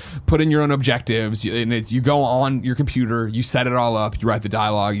can put in your own objectives, and you go on your computer, you set it all up, you write the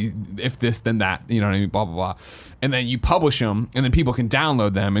dialogue, if this, then that, you know what I mean, blah, blah, blah. And then you publish them, and then people can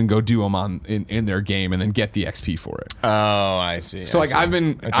download them and go do them in their game and then get the XP for it. Oh, I see. So I've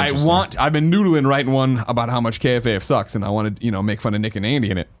been noodling writing one about how much KFAF sucks, and I want to, make fun of Nick and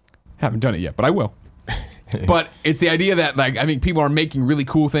Andy in it. Haven't done it yet, but I will. But it's the idea that, like, I think people are making really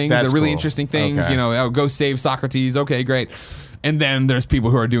cool things, they're really interesting things. Okay. Go save Socrates. Okay, great. And then there's people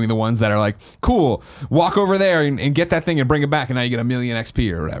who are doing the ones that are like, cool, walk over there and get that thing and bring it back, and now you get 1,000,000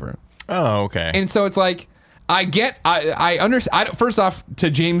 XP or whatever. Oh, okay. And so it's like, I understand. First off, to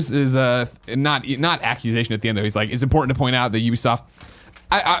James's not accusation at the end though, he's like, it's important to point out that Ubisoft.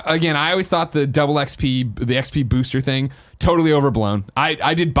 I always thought the double XP, the XP booster thing, totally overblown.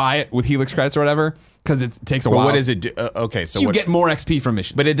 I did buy it with Helix credits or whatever. Because it takes a while. What does it do? Okay, so you get more XP from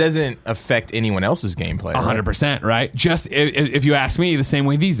missions. But it doesn't affect anyone else's gameplay, 100%, right? Just if you ask me, the same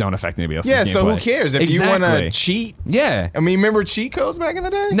way these don't affect anybody else's gameplay. Yeah, so who cares? If you want to cheat. Yeah. I mean, remember cheat codes back in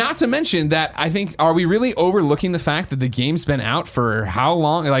the day? Not to mention that I think, are we really overlooking the fact that the game's been out for how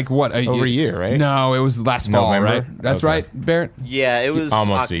long? Like what? Over a year, right? No, it was last fall, right? That's right, Barrett? Yeah, it was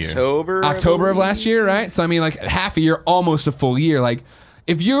almost October. October of last year, right? So I mean, like half a year, almost a full year. Like,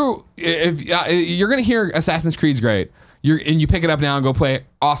 if you're gonna hear Assassin's Creed's great, and you pick it up now and go play it,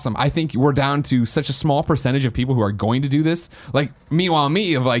 awesome. I think we're down to such a small percentage of people who are going to do this. Like, meanwhile,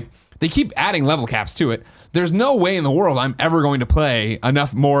 they keep adding level caps to it. There's no way in the world I'm ever going to play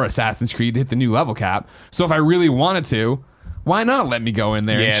enough more Assassin's Creed to hit the new level cap. So if I really wanted to, why not let me go in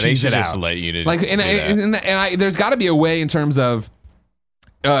there and cheese it out? Yeah, they should just let you do like, that. There's got to be a way in terms of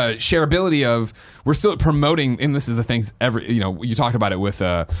shareability of, we're still promoting, and this is the things you talked about it with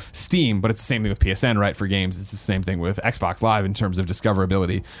Steam, but it's the same thing with PSN, right? For games, it's the same thing with Xbox Live in terms of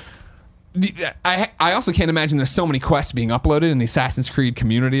discoverability. I also can't imagine there's so many quests being uploaded in the Assassin's Creed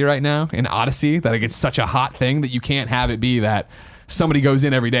community right now in Odyssey that it gets such a hot thing that you can't have it be that somebody goes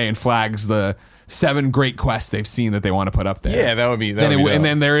in every day and flags the 7 great quests they've seen that they want to put up there. Yeah, that would be. And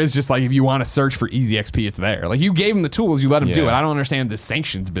then there is just like, if you want to search for easy XP, it's there. Like, you gave them the tools, you let them do it. Yeah. I don't understand the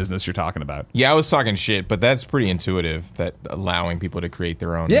sanctions business you're talking about. Yeah, I was talking shit, but that's pretty intuitive. That allowing people to create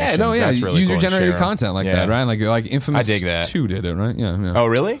their own. Yeah, missions, no, yeah, that's really user cool and generated share 'em. content like Yeah. that, right? Like Infamous I dig that. 2 did it, right? Yeah. Oh,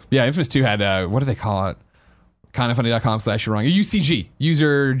 really? Yeah, Infamous 2 had what do they call it? Kindoffunny.com/you're wrong. UCG,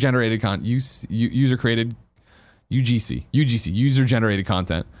 user generated user created UGC, user generated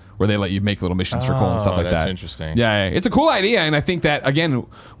content, where they let you make little missions for cool and stuff like that's that. interesting. Yeah, it's a cool idea, and I think that, again,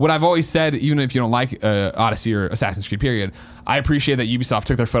 what I've always said, even if you don't like Odyssey or Assassin's Creed period, I appreciate that Ubisoft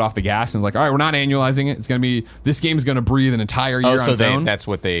took their foot off the gas and was like, all right, we're not annualizing it. It's going to be, this game's going to breathe an entire year on its own. That's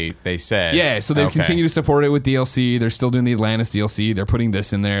what they said. Yeah, so they Okay. continue to support it with DLC. They're still doing the Atlantis DLC. They're putting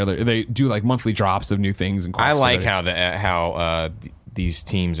this in there. They do like monthly drops of new things and quests. I like how these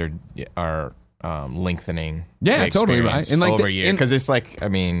teams are lengthening. Yeah, the totally, experience right. And like over the- a year, and- because it's like, I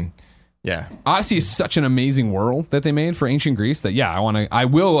mean, yeah. Odyssey is such an amazing world that they made for ancient Greece that I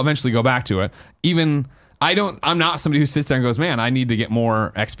will eventually go back to it. I'm not somebody who sits there and goes, man, I need to get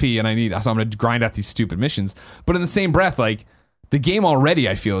more XP so I'm going to grind out these stupid missions. But in the same breath, like, the game already,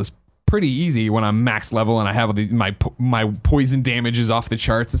 I feel, is pretty easy when I'm max level and I have my poison damage is off the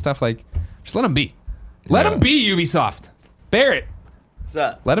charts and stuff. Like, just let them be. Let them be, Ubisoft. Barrett, What's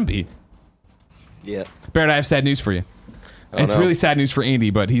up? let them be. Yeah. Barrett, I have sad news for you. It's no. really sad news for Andy,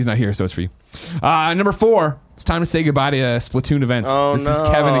 but he's not here, so it's for you. Number 4, it's time to say goodbye to Splatoon events. Oh, This is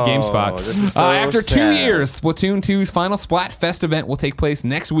Kevin at GameSpot. This is so After 2 sad. years, Splatoon 2's final Splatfest event will take place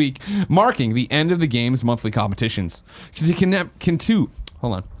next week, marking the end of the game's monthly competitions.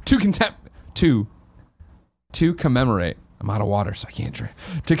 To commemorate. I'm out of water, so I can't drink.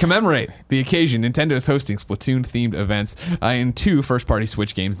 To commemorate the occasion, Nintendo is hosting Splatoon-themed events in 2 first-party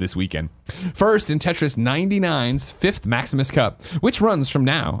Switch games this weekend. First, in Tetris 99's 5th Maximus Cup, which runs from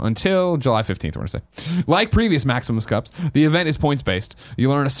now until July 15th, I want to say. Like previous Maximus Cups, the event is points-based.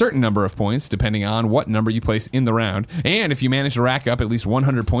 You'll earn a certain number of points, depending on what number you place in the round, and if you manage to rack up at least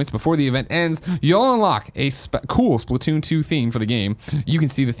 100 points before the event ends, you'll unlock a cool Splatoon 2 theme for the game. You can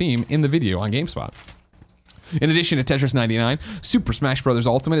see the theme in the video on GameSpot. In addition to Tetris 99, Super Smash Bros.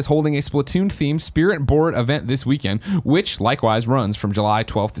 Ultimate is holding a Splatoon-themed Spirit Board event this weekend, which likewise runs from July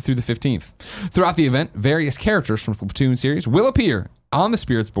 12th through the 15th. Throughout the event, various characters from the Splatoon series will appear on the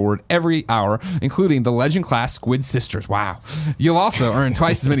Spirits board every hour, including the Legend-class Squid Sisters. Wow. You'll also earn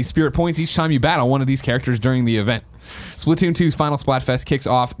twice as many Spirit points each time you battle one of these characters during the event. Splatoon 2's final Splatfest kicks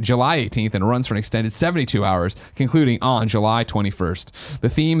off July 18th and runs for an extended 72 hours, concluding on July 21st. The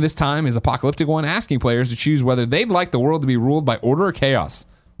theme this time is Apocalyptic One, asking players to choose whether they'd like the world to be ruled by order or chaos.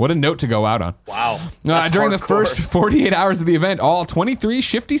 What a note to go out on. Wow. During the first 48 hours of the event, all 23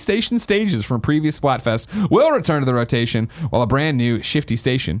 Shifty Station stages from previous Splatfest will return to the rotation, while a brand new Shifty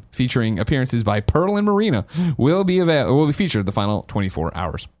Station, featuring appearances by Pearl and Marina, will be featured the final 24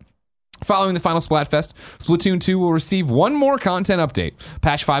 hours. Following the final Splatfest, Splatoon 2 will receive one more content update.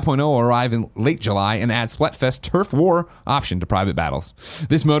 Patch 5.0 will arrive in late July and add Splatfest Turf War option to private battles.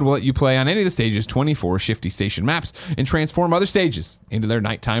 This mode will let you play on any of the stage's 24 Shifty Station maps and transform other stages into their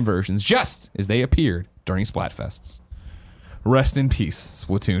nighttime versions, just as they appeared during Splatfests. Rest in peace,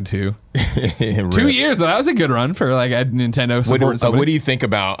 Splatoon 2. 2 years, though. That was a good run for like a Nintendo support. What do you think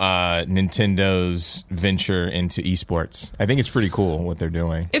about Nintendo's venture into esports? I think it's pretty cool what they're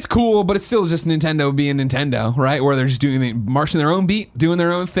doing. It's cool, but it's still just Nintendo being Nintendo, right? Where they're just marching their own beat, doing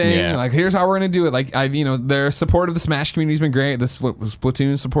their own thing. Yeah. Like, here's how we're gonna do it. Like, their support of the Smash community's been great. The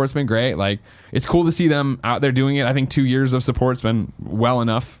Splatoon support's been great. Like, it's cool to see them out there doing it. I think 2 years of support's been well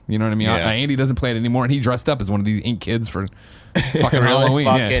enough. You know what I mean? Yeah. Andy doesn't play it anymore, and he dressed up as one of these ink kids for fucking Halloween.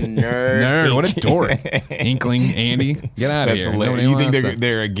 Fucking nerd. What a dork. Inkling Andy. Get out of That's here. hilarious. Nobody You think wants that.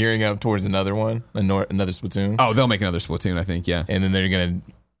 they're gearing up towards another one, another Splatoon, Oh, they'll make another Splatoon, I think, yeah. and then they're gonna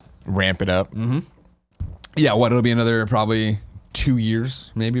ramp it up. Yeah, it'll be another probably 2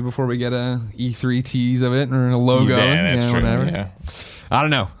 years maybe before we get a E3 tease of it or a logo. Yeah, that's true. Whatever. Yeah, I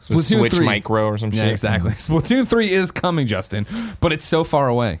don't know. the Switch Micro or some shit. Yeah, exactly. Splatoon 3 is coming, Justin, but it's so far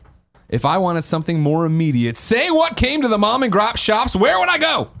away. If I wanted something more immediate, say what came to the mom and grop shops, where would I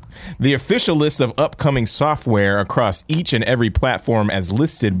go? The official list of upcoming software across each and every platform, as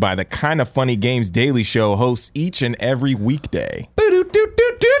listed by the Kinda Funny Games Daily Show, hosts each and every weekday.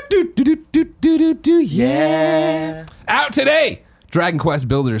 Yeah. Out today. Dragon Quest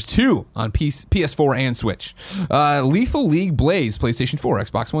Builders 2 on PS4 and Switch. Lethal League Blaze, PlayStation 4,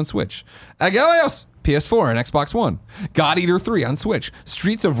 Xbox One, Switch. Agelios PS4 and Xbox One. God Eater 3 on Switch.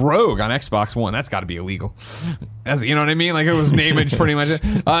 Streets of Rogue on Xbox One. That's got to be illegal. As you know what I mean? Like it was nameage pretty much.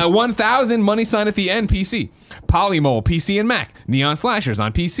 1000 money sign at the end PC. Polymole PC and Mac. Neon Slashers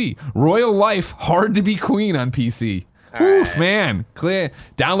on PC. Royal Life Hard to Be Queen on PC. Oof, man. Clear.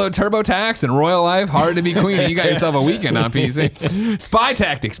 Download TurboTax and Royal Life Hard to Be Queen. You got yourself a weekend on PC. Spy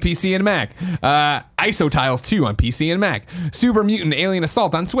Tactics, PC and Mac. ISO Tiles 2 on PC and Mac. Super Mutant Alien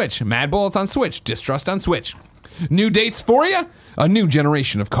Assault on Switch. Mad Bullets on Switch. Distrust on Switch. New dates for you? A new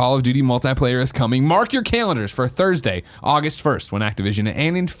generation of Call of Duty multiplayer is coming. Mark your calendars for Thursday, August 1st, when Activision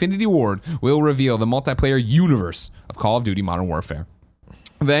and Infinity Ward will reveal the multiplayer universe of Call of Duty Modern Warfare.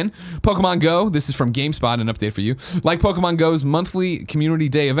 Then, Pokemon Go, this is from GameSpot, an update for you. Like Pokemon Go's monthly Community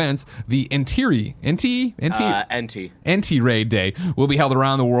Day events, the NT Raid Day will be held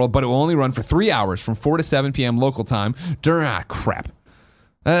around the world, but it will only run for 3 hours from 4 to 7 p.m. local time during,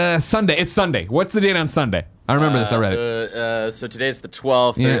 Sunday. It's Sunday. What's the date on Sunday? I remember this. I read it. So today's the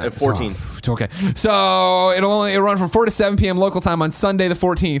 12th, 14th. Okay. So it'll run from 4 to 7 p.m. local time on Sunday the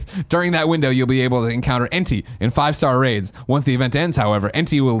 14th. During that window, you'll be able to encounter Entei in 5-star raids. Once the event ends, however,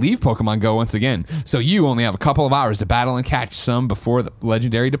 Entei will leave Pokemon Go once again. So you only have a couple of hours to battle and catch some before the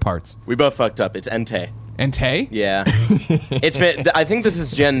legendary departs. We both fucked up. It's Entei. Entei? Yeah. It's been. I think this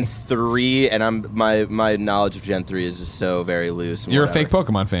is Gen 3, and my knowledge of Gen 3 is just so very loose. You're a fake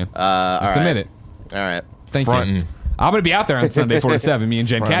Pokemon fan. Just admit it. All right. Thank you. I'm going to be out there on Sunday 4 to 7, me and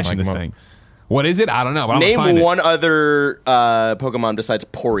Jen catching this thing. What is it? I don't know. But Name I'm find one other Pokemon besides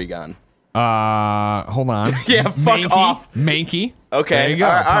Porygon. Hold on. Yeah, fuck off. Mankey. Okay. There you go.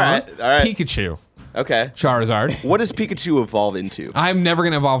 All right. Pikachu. Okay. Charizard. What does Pikachu evolve into? I'm never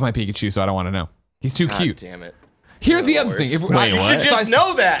going to evolve my Pikachu, so I don't want to know. He's too cute. Damn it. Here's the other thing. You should just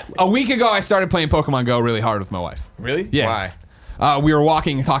know that. A week ago, I started playing Pokemon Go really hard with my wife. Really? Yeah. Why? We were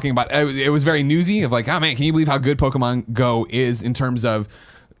walking and talking about it was very newsy of like, oh man, can you believe how good Pokemon Go is in terms of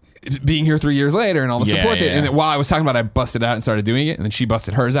being here 3 years later and all the support that, and then while I was talking about it, I busted out and started doing it, and then she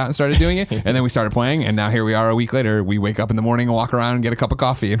busted hers out and started doing it, and then we started playing, and now here we are a week later. We wake up in the morning and walk around and get a cup of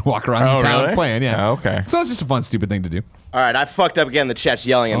coffee and walk around the town playing. Yeah. Oh, okay. So it's just a fun, stupid thing to do. All right, I fucked up again. The chat's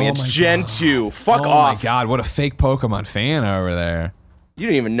yelling at me. It's Gen 2. Fuck off. Oh my god, what a fake Pokemon fan over there. You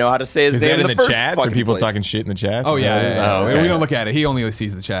didn't even know how to say his Is name that in in the the first chats? Are fucking people place. talking shit in the chats? Oh yeah. Oh, okay. We don't look at it. He only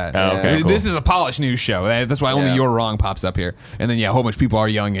sees the chat. Oh, okay, cool. This is a polished news show. That's why only Yeah. You're Wrong pops up here. And then a whole bunch of people are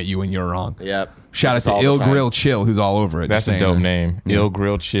yelling at you when you're wrong. Yep. Shout That's out to all the Ill time. Grill Chill, who's all over it. That's just a dope saying. name. Ill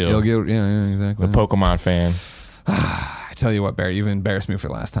Grill Chill. Ill Grill, yeah, exactly. The Pokemon fan. I tell you what, Barry, you've embarrassed me for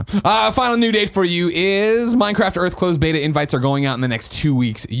the last time. Final new date for you is Minecraft Earth closed beta invites are going out in the next 2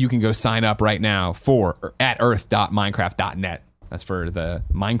 weeks. You can go sign up right now at earth.minecraft.net. That's for the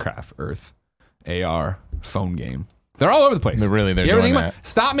Minecraft Earth AR phone game. They're all over the place. They're You ever doing think that.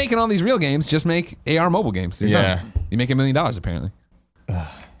 stop making all these real games. Just make AR mobile games. You're Yeah. done. You make $1 million apparently.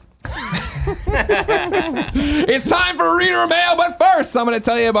 It's time for reader mail, but first I'm going to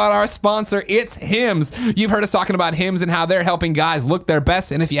tell you about our sponsor. It's Hims. You've heard us talking about Hims and how they're helping guys look their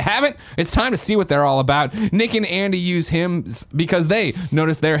best, and if you haven't, it's time to see what they're all about. Nick and Andy use Hims because they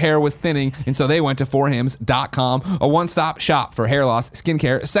noticed their hair was thinning, and so they went to forhims.com, a one-stop shop for hair loss,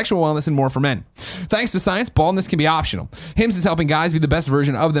 skincare, sexual wellness, and more for men. Thanks to science, baldness can be optional. Hims is helping guys be the best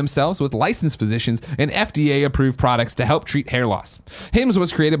version of themselves with licensed physicians and FDA-approved products to help treat hair loss. Hims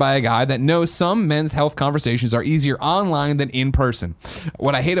was created by a guy that knows some men's health conversations are easier online than in person.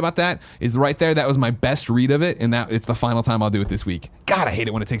 What I hate about that is right there, that was my best read of it, and that it's the final time I'll do it this week. God, I hate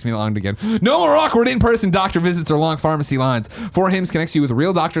it when it takes me long to get. No more awkward in-person doctor visits or long pharmacy lines. 4Hims connects you with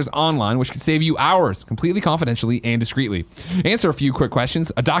real doctors online, which can save you hours, completely confidentially and discreetly. Answer a few quick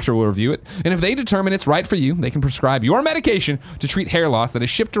questions, a doctor will review it, and if they determine it's right for you, they can prescribe your medication to treat hair loss that is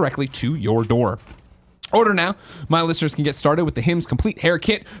shipped directly to your door. Order now. My listeners can get started with the Hims Complete Hair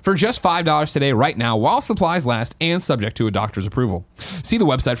Kit for just $5 today right now while supplies last and subject to a doctor's approval. See the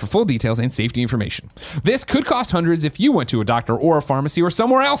website for full details and safety information. This could cost hundreds if you went to a doctor or a pharmacy or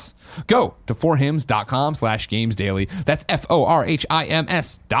somewhere else. Go to forhims.com/gamesdaily. That's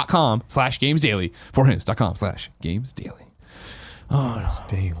FORHIMS.com/gamesdaily. Forhims.com/gamesdaily. Oh, it's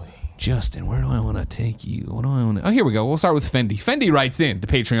daily. Justin, where do I want to take you? What do I want to... Oh, here we go. We'll start with Fendi. Fendi writes in to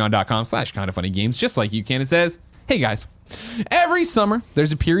patreon.com/kindoffunnygames, just like you can. It says, hey guys, every summer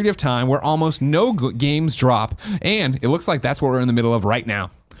there's a period of time where almost no games drop, and it looks like that's what we're in the middle of right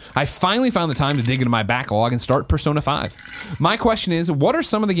now. I finally found the time to dig into my backlog and start Persona 5. My question is, what are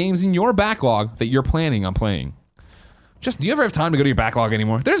some of the games in your backlog that you're planning on playing? Just, do you ever have time to go to your backlog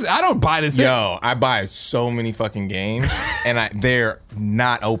anymore? I don't buy this thing. Yo, I buy so many fucking games, and they're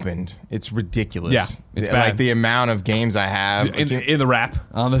not opened. It's ridiculous. Yeah, it's bad. Like the amount of games I have in the rack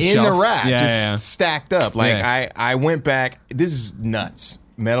on the in shelf. the rack, Yeah, just yeah. stacked up. Like Yeah. I went back. This is nuts.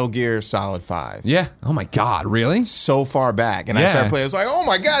 Metal Gear Solid 5. Yeah. Oh my God, really? So far back, and I Yeah. started playing. I was like, "Oh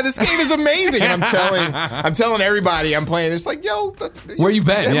my god, this game is amazing!" And I'm telling everybody I'm playing. It's like, "Yo, Where you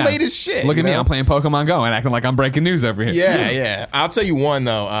been? that Yeah. latest shit." Look you at me. know? I'm playing Pokemon Go and acting like I'm breaking news over here. Yeah. I'll tell you one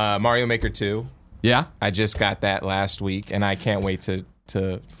though. Mario Maker 2. Yeah. I just got that last week, and I can't wait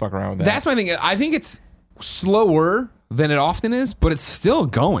to fuck around with that. That's my thing. I think it's slower than it often is, but it's still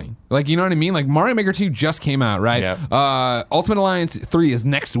going. Like, you know what I mean? Like, Mario Maker 2 just came out, right? Yep. Ultimate Alliance 3 is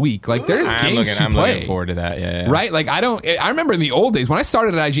next week. Like, there's games to I'm play. looking forward to that. Yeah. Right? Like, I remember in the old days when I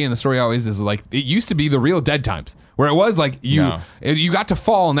started at IGN, the story always is like, it used to be the real Dead Times, where it was like you got to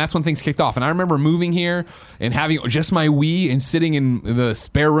fall and that's when things kicked off. And I remember moving here and having just my Wii and sitting in the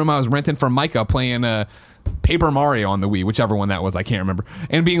spare room I was renting from Micah playing Paper Mario on the Wii, whichever one that was, I can't remember,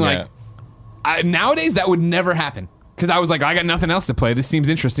 and being like, nowadays that would never happen. Because I was like, I got nothing else to play. This seems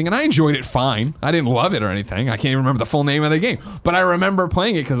interesting. And I enjoyed it fine. I didn't love it or anything. I can't even remember the full name of the game. But I remember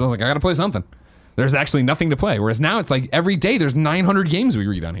playing it because I was like, I got to play something. There's actually nothing to play. Whereas now it's like every day there's 900 games we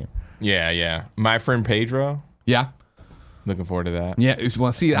read on here. Yeah. My friend Pedro. Yeah. Looking forward to that. Yeah.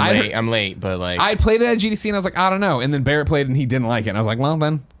 Well, see, I'm late, but like. I played it at GDC and I was like, I don't know. And then Barrett played it and he didn't like it. And I was like, well,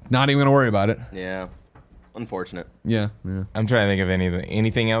 then, not even going to worry about it. Yeah. Unfortunate. Yeah. I'm trying to think of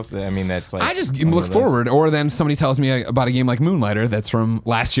anything else that's like. I just on the look list. forward, or then somebody tells me about a game like Moonlighter that's from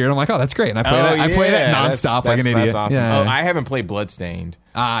last year, and I'm like, oh, that's great. And I play that. I play that nonstop like an idiot. That's awesome. Yeah. Oh, I haven't played Bloodstained.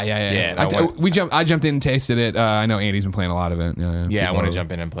 Yeah. that one. I jumped in and tasted it. I know Andy's been playing a lot of it. Yeah, I want to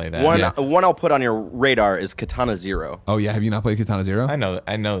jump in and play that. One I'll put on your radar is Katana Zero. Oh yeah, have you not played Katana Zero? I know.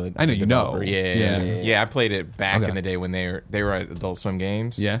 I know you know. Yeah. I played it back Okay. in the day when they were at Adult Swim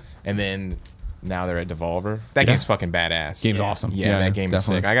Games. Yeah. And then now they're at Devolver. That game's fucking badass. Game's awesome. Yeah, that game is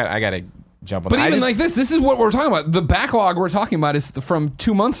definitely. sick. I gotta jump on. But that. even like this is what we're talking about. The backlog we're talking about is from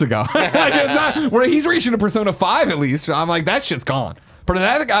 2 months ago. It's not, where he's reaching a Persona 5 at least. I'm like, that shit's gone. But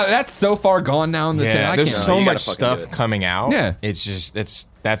that's so far gone now in the yeah, I there's can't- so you gotta much fucking stuff do it. coming out. Yeah. It's just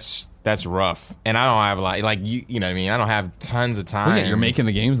that's rough, and I don't have a lot. Like you know what I mean. I don't have tons of time. Well, yeah, you're making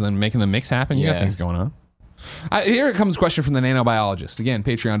the games and then making the mix happen. You got Yeah. things going on. Here comes a question from the nanobiologist. Again,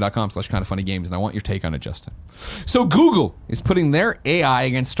 patreon.com/kindoffunnygames, and I want your take on it, Justin. So Google is putting their AI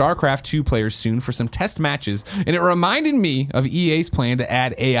against StarCraft 2 players soon for some test matches, and it reminded me of EA's plan to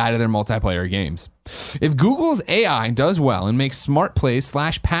add AI to their multiplayer games. If Google's AI does well and makes smart plays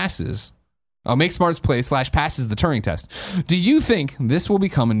 /passes, make smarts play /passes the Turing test. Do you think this will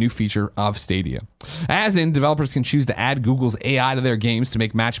become a new feature of Stadia? As in, developers can choose to add Google's AI to their games to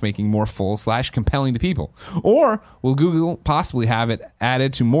make matchmaking more full /compelling to people. Or will Google possibly have it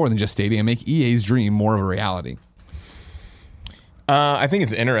added to more than just Stadia and make EA's dream more of a reality? I think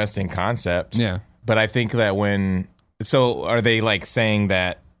it's an interesting concept. Yeah. But I think that so are they like saying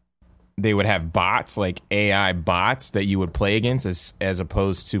that they would have bots, like AI bots that you would play against as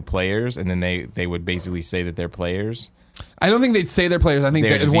opposed to players, and then they would basically say that they're players? I don't think they'd say they're players. I think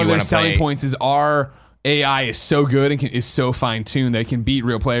They're that just, one of you their wanna selling play- points is our AI is so good and is so fine-tuned that it can beat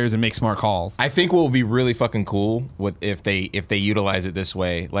real players and make smart calls. I think what would be really fucking cool if they utilize it this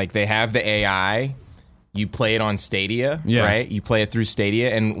way, like they have the AI, you play it on Stadia, Yeah. right? You play it through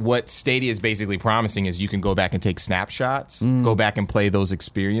Stadia, and what Stadia is basically promising is you can go back and take snapshots, go back and play those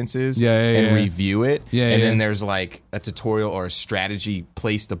experiences, and review it, and then there's like a tutorial or a strategy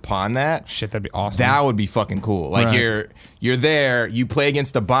placed upon that. Shit, that'd be awesome. That would be fucking cool. Like Right. you're there, you play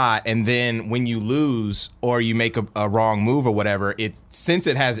against the bot, and then when you lose or you make a wrong move or whatever, since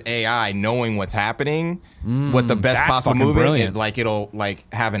it has AI knowing what's happening, what the best that's possible fucking move brilliant. is, it'll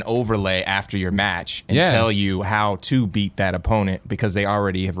have an overlay after your match and Yeah. tell you how to beat that opponent because they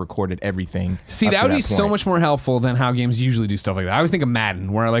already have recorded everything. See, up that to would be so point. much more helpful than how games usually do stuff like that. I always think of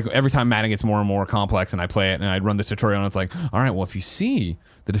Madden, where like every time Madden gets more and more complex and I play it and I'd run the tutorial and it's like, all right, well, if you see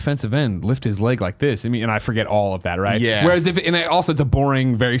the defensive end lift his leg like this, and I forget all of that, right? Yeah. Whereas also it's a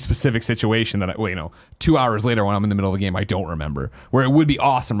boring, very specific situation that 2 hours later when I'm in the middle of the game, I don't remember. Where it would be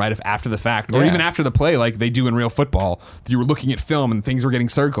awesome, right? If after the fact, or Yeah. even after the play, like they do in real football, you were looking at film and things were getting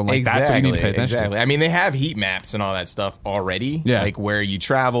circled. Like that's what you need to pay attention Exactly. to. I mean, they have heat maps and all that stuff already. Yeah. Like where you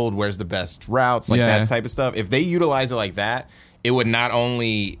traveled, where's the best routes, like Yeah. that type of stuff. If they utilize it like that, it would not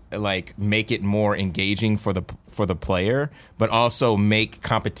only like make it more engaging for the player, but also make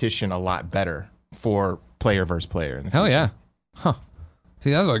competition a lot better for player versus player. In the Hell future. yeah. Huh. See,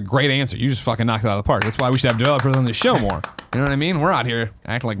 that was a great answer. You just fucking knocked it out of the park. That's why we should have developers on this show more. You know what I mean? We're out here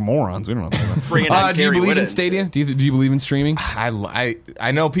acting like morons. We don't know what to Bringing on do you Gary believe in Whitta. Stadia? Do you believe in streaming?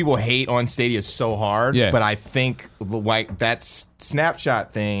 I know people hate on Stadia so hard, Yeah. but I think like that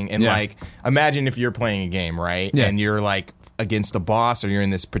snapshot thing, and Yeah. like imagine if you're playing a game, right? Yeah. And you're like against a boss, or you're in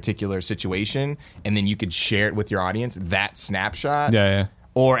this particular situation, and then you could share it with your audience. That snapshot, Yeah.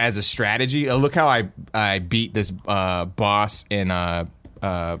 or as a strategy. Look how I beat this boss in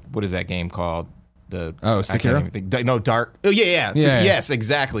what is that game called? I can't Sekiro? even think. No, Dark. Oh yeah. Yeah. Yes,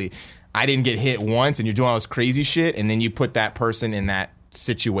 exactly. I didn't get hit once, and you're doing all this crazy shit, and then you put that person in that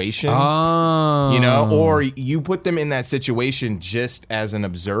situation, Oh. you know, or you put them in that situation just as an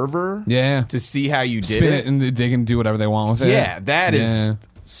observer, Yeah. to see how you did Spin it. it and they can do whatever they want with it. Yeah, that is Yeah.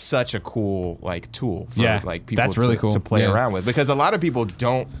 such a cool like tool for Yeah, like people that's really cool. to play Yeah. around with, because a lot of people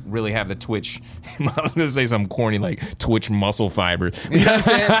don't really have the Twitch. I was gonna say something corny like Twitch muscle fiber. You know what I'm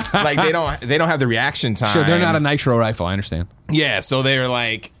saying? Like they don't have the reaction time. Sure, they're not a nitro rifle. I understand. Yeah, so they're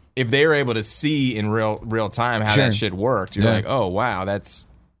like, if they were able to see in real time how Sure. that shit worked, you're Yeah. like, oh wow, that's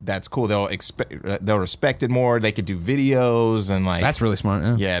cool. They'll respect it more. They could do videos and like That's really smart.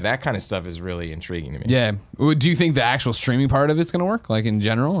 Yeah. yeah, that kind of stuff is really intriguing to me. Yeah. Do you think the actual streaming part of it's going to work? Like in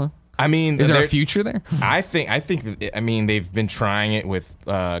general? I mean, Is there a they're- future there? I think I mean they've been trying it with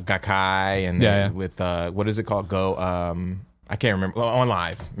Gakkai and Yeah, yeah. with what is it called? Go I can't remember. On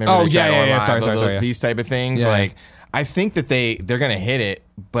Live. Remember Oh, they yeah, tried yeah, On yeah. Live, Sorry, those- yeah. these type of things. Yeah. Like I think that they're gonna hit it,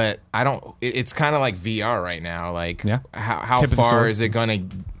 but I don't. It's kind of like VR right now. Like Yeah. how Tip of the far sword. is it gonna?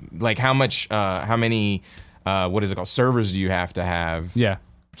 Like how much? How many? What is it called? Servers do you have to have? Yeah.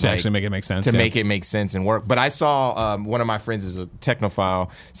 To Like, actually make it make sense. to yeah. make it make sense and work. But I saw one of my friends is a technophile,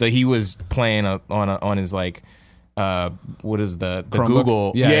 so he was playing on his like what is the Chromebook?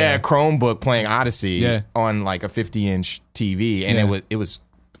 Google Yeah. Chromebook playing Odyssey Yeah. on like a 50-inch TV, and Yeah. it was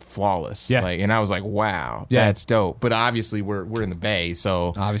flawless. Yeah. Like, and I was like, wow, Yeah. that's dope. But obviously we're in the Bay,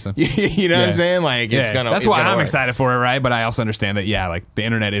 so Obviously. you know what Yeah. I'm saying? Like it's Yeah. gonna. That's it's why gonna I'm work. excited for it, right? But I also understand that, yeah, like the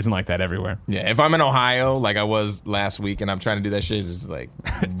internet isn't like that everywhere. Yeah, if I'm in Ohio, like I was last week, and I'm trying to do that shit, it's just like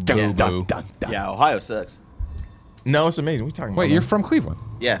Dun, boo dun, boo. dun, dun. Yeah, Ohio sucks. No, it's amazing. What are you talking about? Wait, you're man? from Cleveland.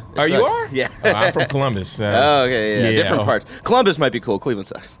 Yeah. it Oh, you sucks. are? Yeah. Oh, I'm from Columbus. Oh, okay, yeah. Different oh. parts. Columbus might be cool. Cleveland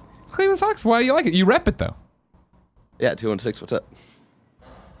sucks. Cleveland sucks. Why do you like it? You rep it, though. Yeah, 216. What's up?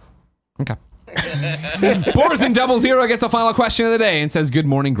 Okay. Boris in 00 gets the final question of the day and says, "Good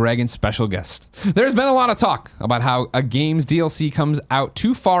morning, Greg and special guest. There's been a lot of talk about how a game's DLC comes out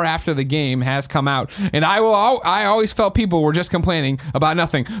too far after the game has come out, and I always felt people were just complaining about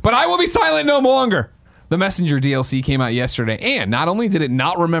nothing. But I will be silent no longer. The Messenger DLC came out yesterday, and not only did it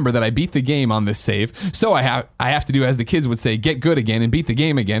not remember that I beat the game on this save, so I have to do, as the kids would say, get good again and beat the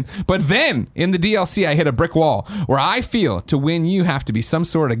game again, but then in the DLC I hit a brick wall where I feel to win you have to be some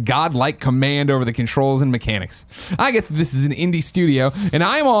sort of godlike command over the controls and mechanics. I get that this is an indie studio, and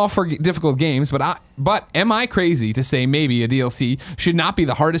I'm all for difficult games, but am I crazy to say maybe a DLC should not be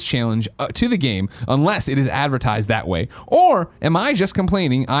the hardest challenge to the game unless it is advertised that way? Or am I just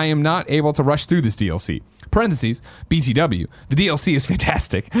complaining I am not able to rush through this DLC? Parentheses, BTW, the DLC is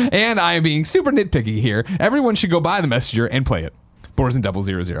fantastic, and I am being super nitpicky here. Everyone should go buy the Messenger and play it. Boris in 000.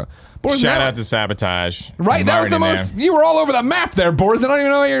 Boris, Shout that- out to Sabotage. Right, that was the Martin in most. there. You were all over the map there, Boris. I don't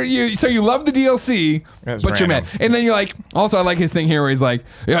even know you. So you love the DLC, That's but you're mad. random. And then you're like, also I like his thing here where he's like,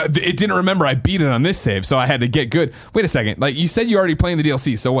 yeah, it didn't remember I beat it on this save, so I had to get good. Wait a second, like you said, you already playing the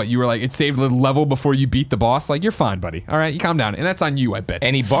DLC. So what? You were like, it saved a level before you beat the boss. Like you're fine, buddy. All right, you calm down, and that's on you, I bet.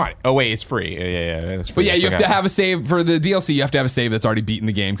 And he bought it. Oh wait, it's free. Yeah, that's free. But yeah, I you have to forgot. have a save for the DLC. You have to have a save that's already beaten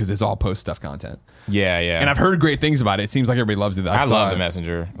the game because it's all post stuff content. Yeah. And I've heard great things about it. It seems like everybody loves it. I saw love it. the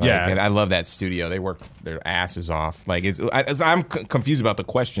Messenger. Like, Yeah. and I love that studio. They work their asses off. Like I'm confused about the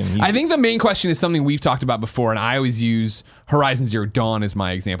question. I think the main question is something we've talked about before, and I always use Horizon Zero Dawn as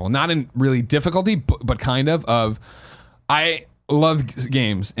my example. Not in really difficulty, but kind of I love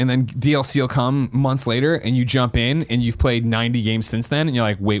games, and then DLC will come months later, and you jump in, and you've played 90 games since then, and you're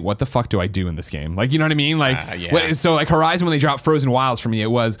like, wait, what the fuck do I do in this game? Like, you know what I mean? Like, yeah. so like Horizon, when they dropped Frozen Wilds for me,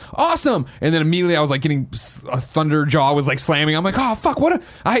 it was awesome, and then immediately I was like getting a thunder jaw was like slamming. I'm like, oh fuck, and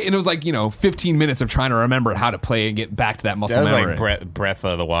it was like 15 minutes of trying to remember how to play and get back to that muscle that was memory. like Breath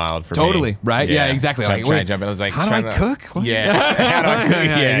of the Wild for me. Totally, right? Yeah, exactly. Trying Like, to wait, jump in. I was like, how do I trying to- cook? What? Yeah. How do I cook?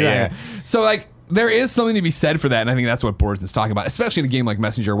 Yeah. So like there is something to be said for that, and I think that's what Boris is talking about, especially in a game like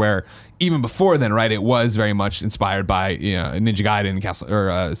Messenger, where even before then, right, it was very much inspired by Ninja Gaiden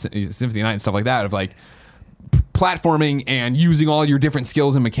and Symphony of the Night and stuff like that, of like platforming and using all your different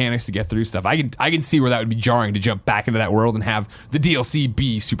skills and mechanics to get through stuff. I can see where that would be jarring to jump back into that world and have the DLC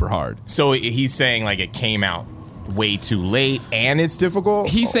be super hard. So he's saying like it came out way too late and it's difficult.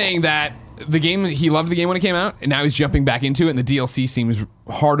 He's saying that the game, he loved the game when it came out, and now he's jumping back into it, and the DLC seems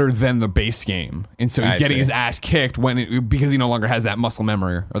harder than the base game. And so he's getting his ass kicked because he no longer has that muscle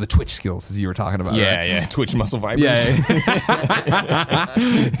memory or the twitch skills, as you were talking about. Yeah, right? yeah. Twitch muscle fibers. Yeah.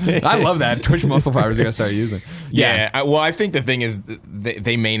 I love that. Twitch muscle fibers you got to start using. Yeah. Well, I think the thing is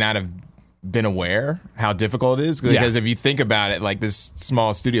they may not have been aware how difficult it is, because if you think about it, like this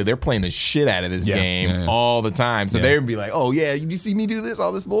small studio, they're playing the shit out of this game all the time, so they'd be like, oh yeah, you see me do this,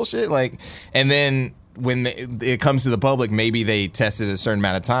 all this bullshit, like, and then when it comes to the public, maybe they tested a certain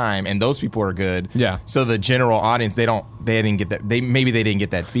amount of time, and those people are good. Yeah. So the general audience, they didn't get that. They didn't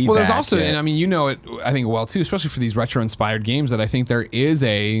get that feedback. Well, there's also, yet. and I mean, you know it, I think well too, especially for these retro-inspired games, that I think there is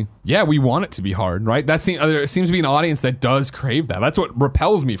we want it to be hard, right? There seems to be an audience that does crave that. That's what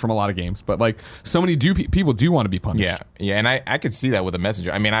repels me from a lot of games. But like, so many people do want to be punished. Yeah, and I could see that with a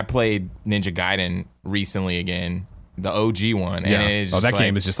messenger. I mean, I played Ninja Gaiden recently again. The OG one. Yeah. And it's just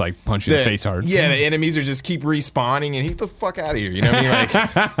game is just like punch you in the face hard. Yeah, the enemies are just keep respawning, and get the fuck out of here. You know what I mean?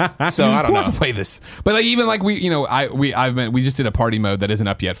 Like, so I don't Who know. wants to play this? But like, even like we just did a party mode that isn't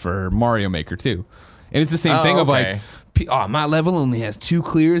up yet for Mario Maker 2. And it's the same thing of like, my level only has 2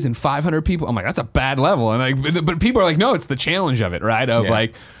 clears and 500 people. I'm like, that's a bad level. And like, but people are like, no, it's the challenge of it, right? Of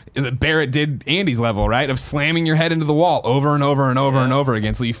like, Barrett did Andy's level, right? Of slamming your head into the wall over and over and over and over again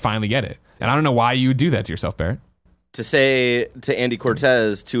until you finally get it. And I don't know why you would do that to yourself, Barrett. To say to Andy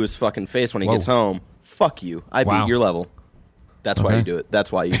Cortez to his fucking face when he gets home, fuck you. I beat your level. That's why you do it.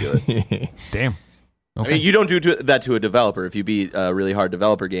 That's why you do it. Damn. Okay. I mean, you don't do that to a developer. If you beat a really hard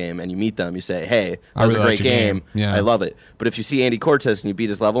developer game and you meet them, you say, hey, that was a great game. Yeah. I love it. But if you see Andy Cortez and you beat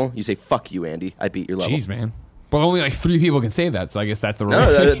his level, you say, fuck you, Andy. I beat your level. Jeez, man. Well, only like 3 people can say that, so I guess that's the rule.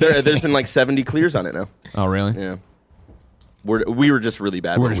 No, there's been like 70 clears on it now. Oh, really? Yeah. We were just really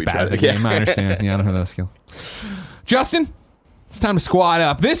bad. We're just bad at the game. I understand. Yeah, I don't have those skills. Justin, it's time to squad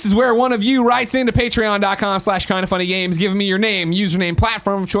up. This is where one of you writes into patreon.com/kindoffunnygames, giving me your name, username,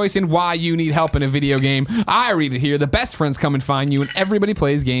 platform of choice, and why you need help in a video game. I read it here. The best friends come and find you, and everybody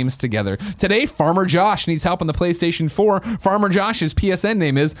plays games together. Today, Farmer Josh needs help on the PlayStation 4. Farmer Josh's PSN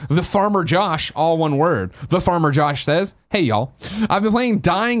name is The Farmer Josh, all one word. The Farmer Josh says, hey, y'all. I've been playing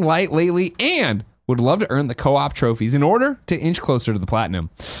Dying Light lately, and would love to earn the co-op trophies in order to inch closer to the platinum.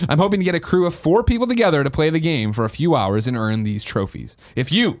 I'm hoping to get a crew of 4 people together to play the game for a few hours and earn these trophies. If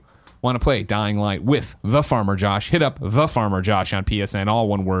you want to play Dying Light with The Farmer Josh, hit up The Farmer Josh on PSN, all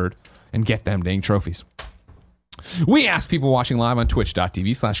one word, and get them dang trophies. We ask people watching live on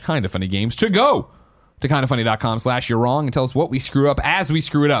twitch.tv/kindoffunnygames to go to kindoffunny.com/you're wrong and tell us what we screw up as we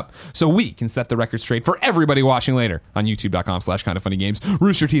screw it up, so we can set the record straight for everybody watching later on youtube.com/kindoffunnygames,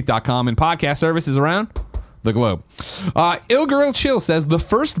 roosterteeth.com, and podcast services around the globe. Ilgirl Chill says the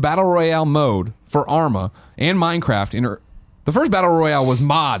first battle royale mode for Arma and Minecraft the first battle royale was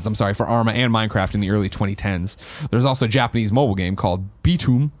mods, for Arma and Minecraft in the early 2010s. There's also a Japanese mobile game called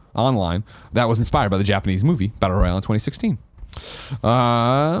Bitum Online that was inspired by the Japanese movie Battle Royale in 2016.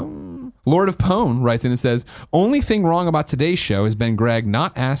 Lord of Pone writes in and says, only thing wrong about today's show has been Greg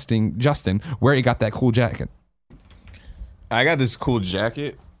not asking Justin where he got that cool jacket. I got this cool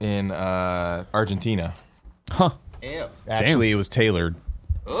jacket in Argentina. Huh. Actually, it was tailored.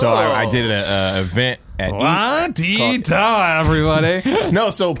 So I did an event at La-dee-da, everybody. No,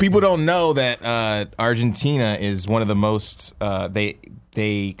 so people don't know that Argentina is one of the most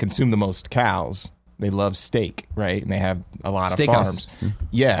they consume the most cows. They love steak, right? And they have a lot of farms.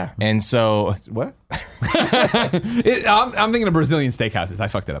 Yeah. And so, what? I'm thinking of Brazilian steakhouses. I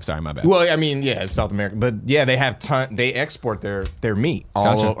fucked it up. Sorry, my bad. Well, I mean, yeah, it's South America. But yeah, they have they export their meat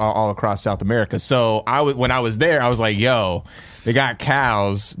all across South America. So when I was there, I was like, yo, they got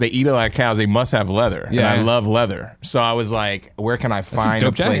cows. They eat a lot of cows. They must have leather. Yeah. And I love leather. So I was like, where can I find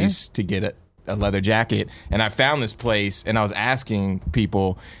a place to get it? A leather jacket, and I found this place, and I was asking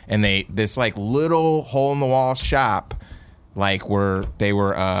people, and this like little hole in the wall shop, like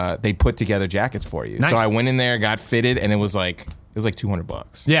they put together jackets for you. Nice. So I went in there, got fitted, and it was like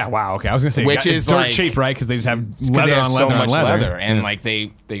 $200. Yeah, wow. Okay, I was gonna say, which is dirt like cheap, right? Because they just have leather on leather so much on leather, and like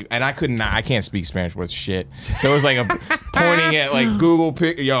they and I can't speak Spanish worth shit, so it was like pointing at like Google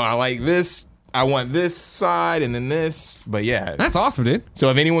pic. Yo, I like this. I want this side and then this, but yeah. That's awesome, dude. So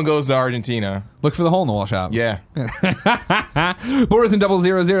if anyone goes to Argentina, look for the hole in the wall shop. Yeah. Boris in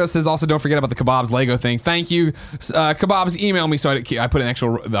 000 says, also don't forget about the Kebabs Lego thing. Thank you. Kebabs, email me so I put an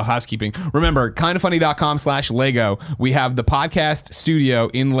the housekeeping. Remember, kindoffunny.com/Lego. We have the podcast studio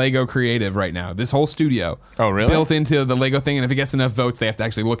in Lego Creative right now. This whole studio. Oh, really? Built into the Lego thing, and if it gets enough votes, they have to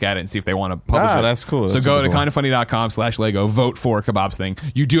actually look at it and see if they want to publish it. That's cool. So go to kindoffunny.com/Lego. Vote for Kebabs thing.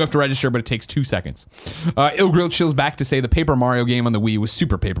 You do have to register, but it takes 2 2 seconds. Il Grilled Chills back to say the Paper Mario game on the Wii was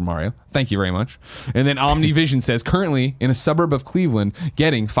Super Paper Mario. Thank you very much. And then Omnivision says currently in a suburb of Cleveland,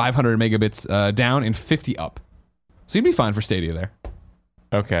 getting 500 megabits down and 50 up. So you'd be fine for Stadia there.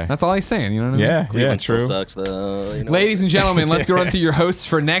 Okay. That's all he's saying. You know what I mean? Yeah, Cleveland true. still sucks, though. You know. Ladies and gentlemen, let's go run through your hosts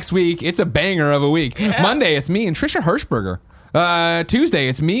for next week. It's a banger of a week. Monday, it's me and Trisha Hirschberger. Tuesday,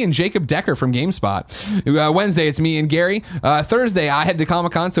 it's me and Jacob Decker from GameSpot. Wednesday, it's me and Gary. Thursday, I head to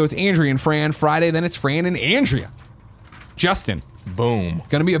Comic-Con, so it's Andrea and Fran. Friday, then it's Fran and Andrea. Justin. Boom.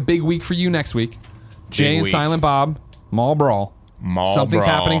 Gonna be a big week for you next week. Jay and week. Silent Bob, Mall Brawl. Something's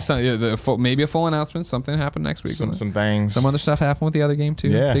Brawl. happening. Maybe a full announcement. Something happened next week. Some things. Some other stuff happened with the other game too.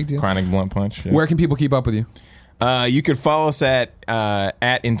 Yeah. Big deal. Chronic Blunt Punch. Yeah. Where can people keep up with you? You could follow us at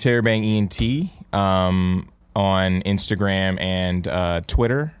Interrobang ENT on Instagram and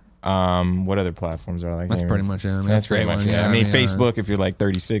Twitter. What other platforms are like? That's pretty much it. I mean, That's pretty much it. I mean, Facebook if you're like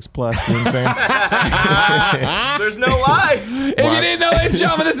 36 plus. You know what I'm saying? There's no lie. If you didn't know, ladies and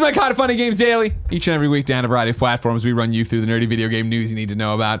gentlemen, this is my Kind of Funny Games Daily. Each and every week down a variety of platforms, we run you through the nerdy video game news you need to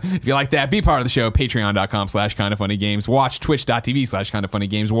know about. If you like that, be part of the show. Patreon.com/kindoffunnygames. Watch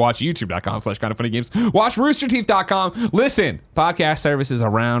Twitch.tv/kindoffunnygames. Watch YouTube.com/kindoffunnygames. Watch RoosterTeeth.com. Listen, podcast services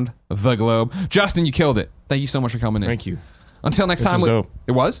around the globe. Justin, you killed it. Thank you so much for coming in. Thank you. Until next time. was dope.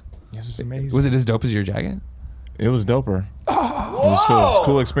 It was? This was amazing. Was it as dope as your jacket? It was doper. Oh, it was cool. It was a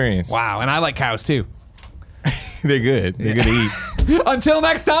cool experience. Wow, and I like cows too. They're good. They're good to eat. Until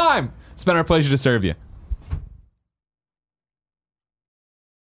next time, it's been our pleasure to serve you.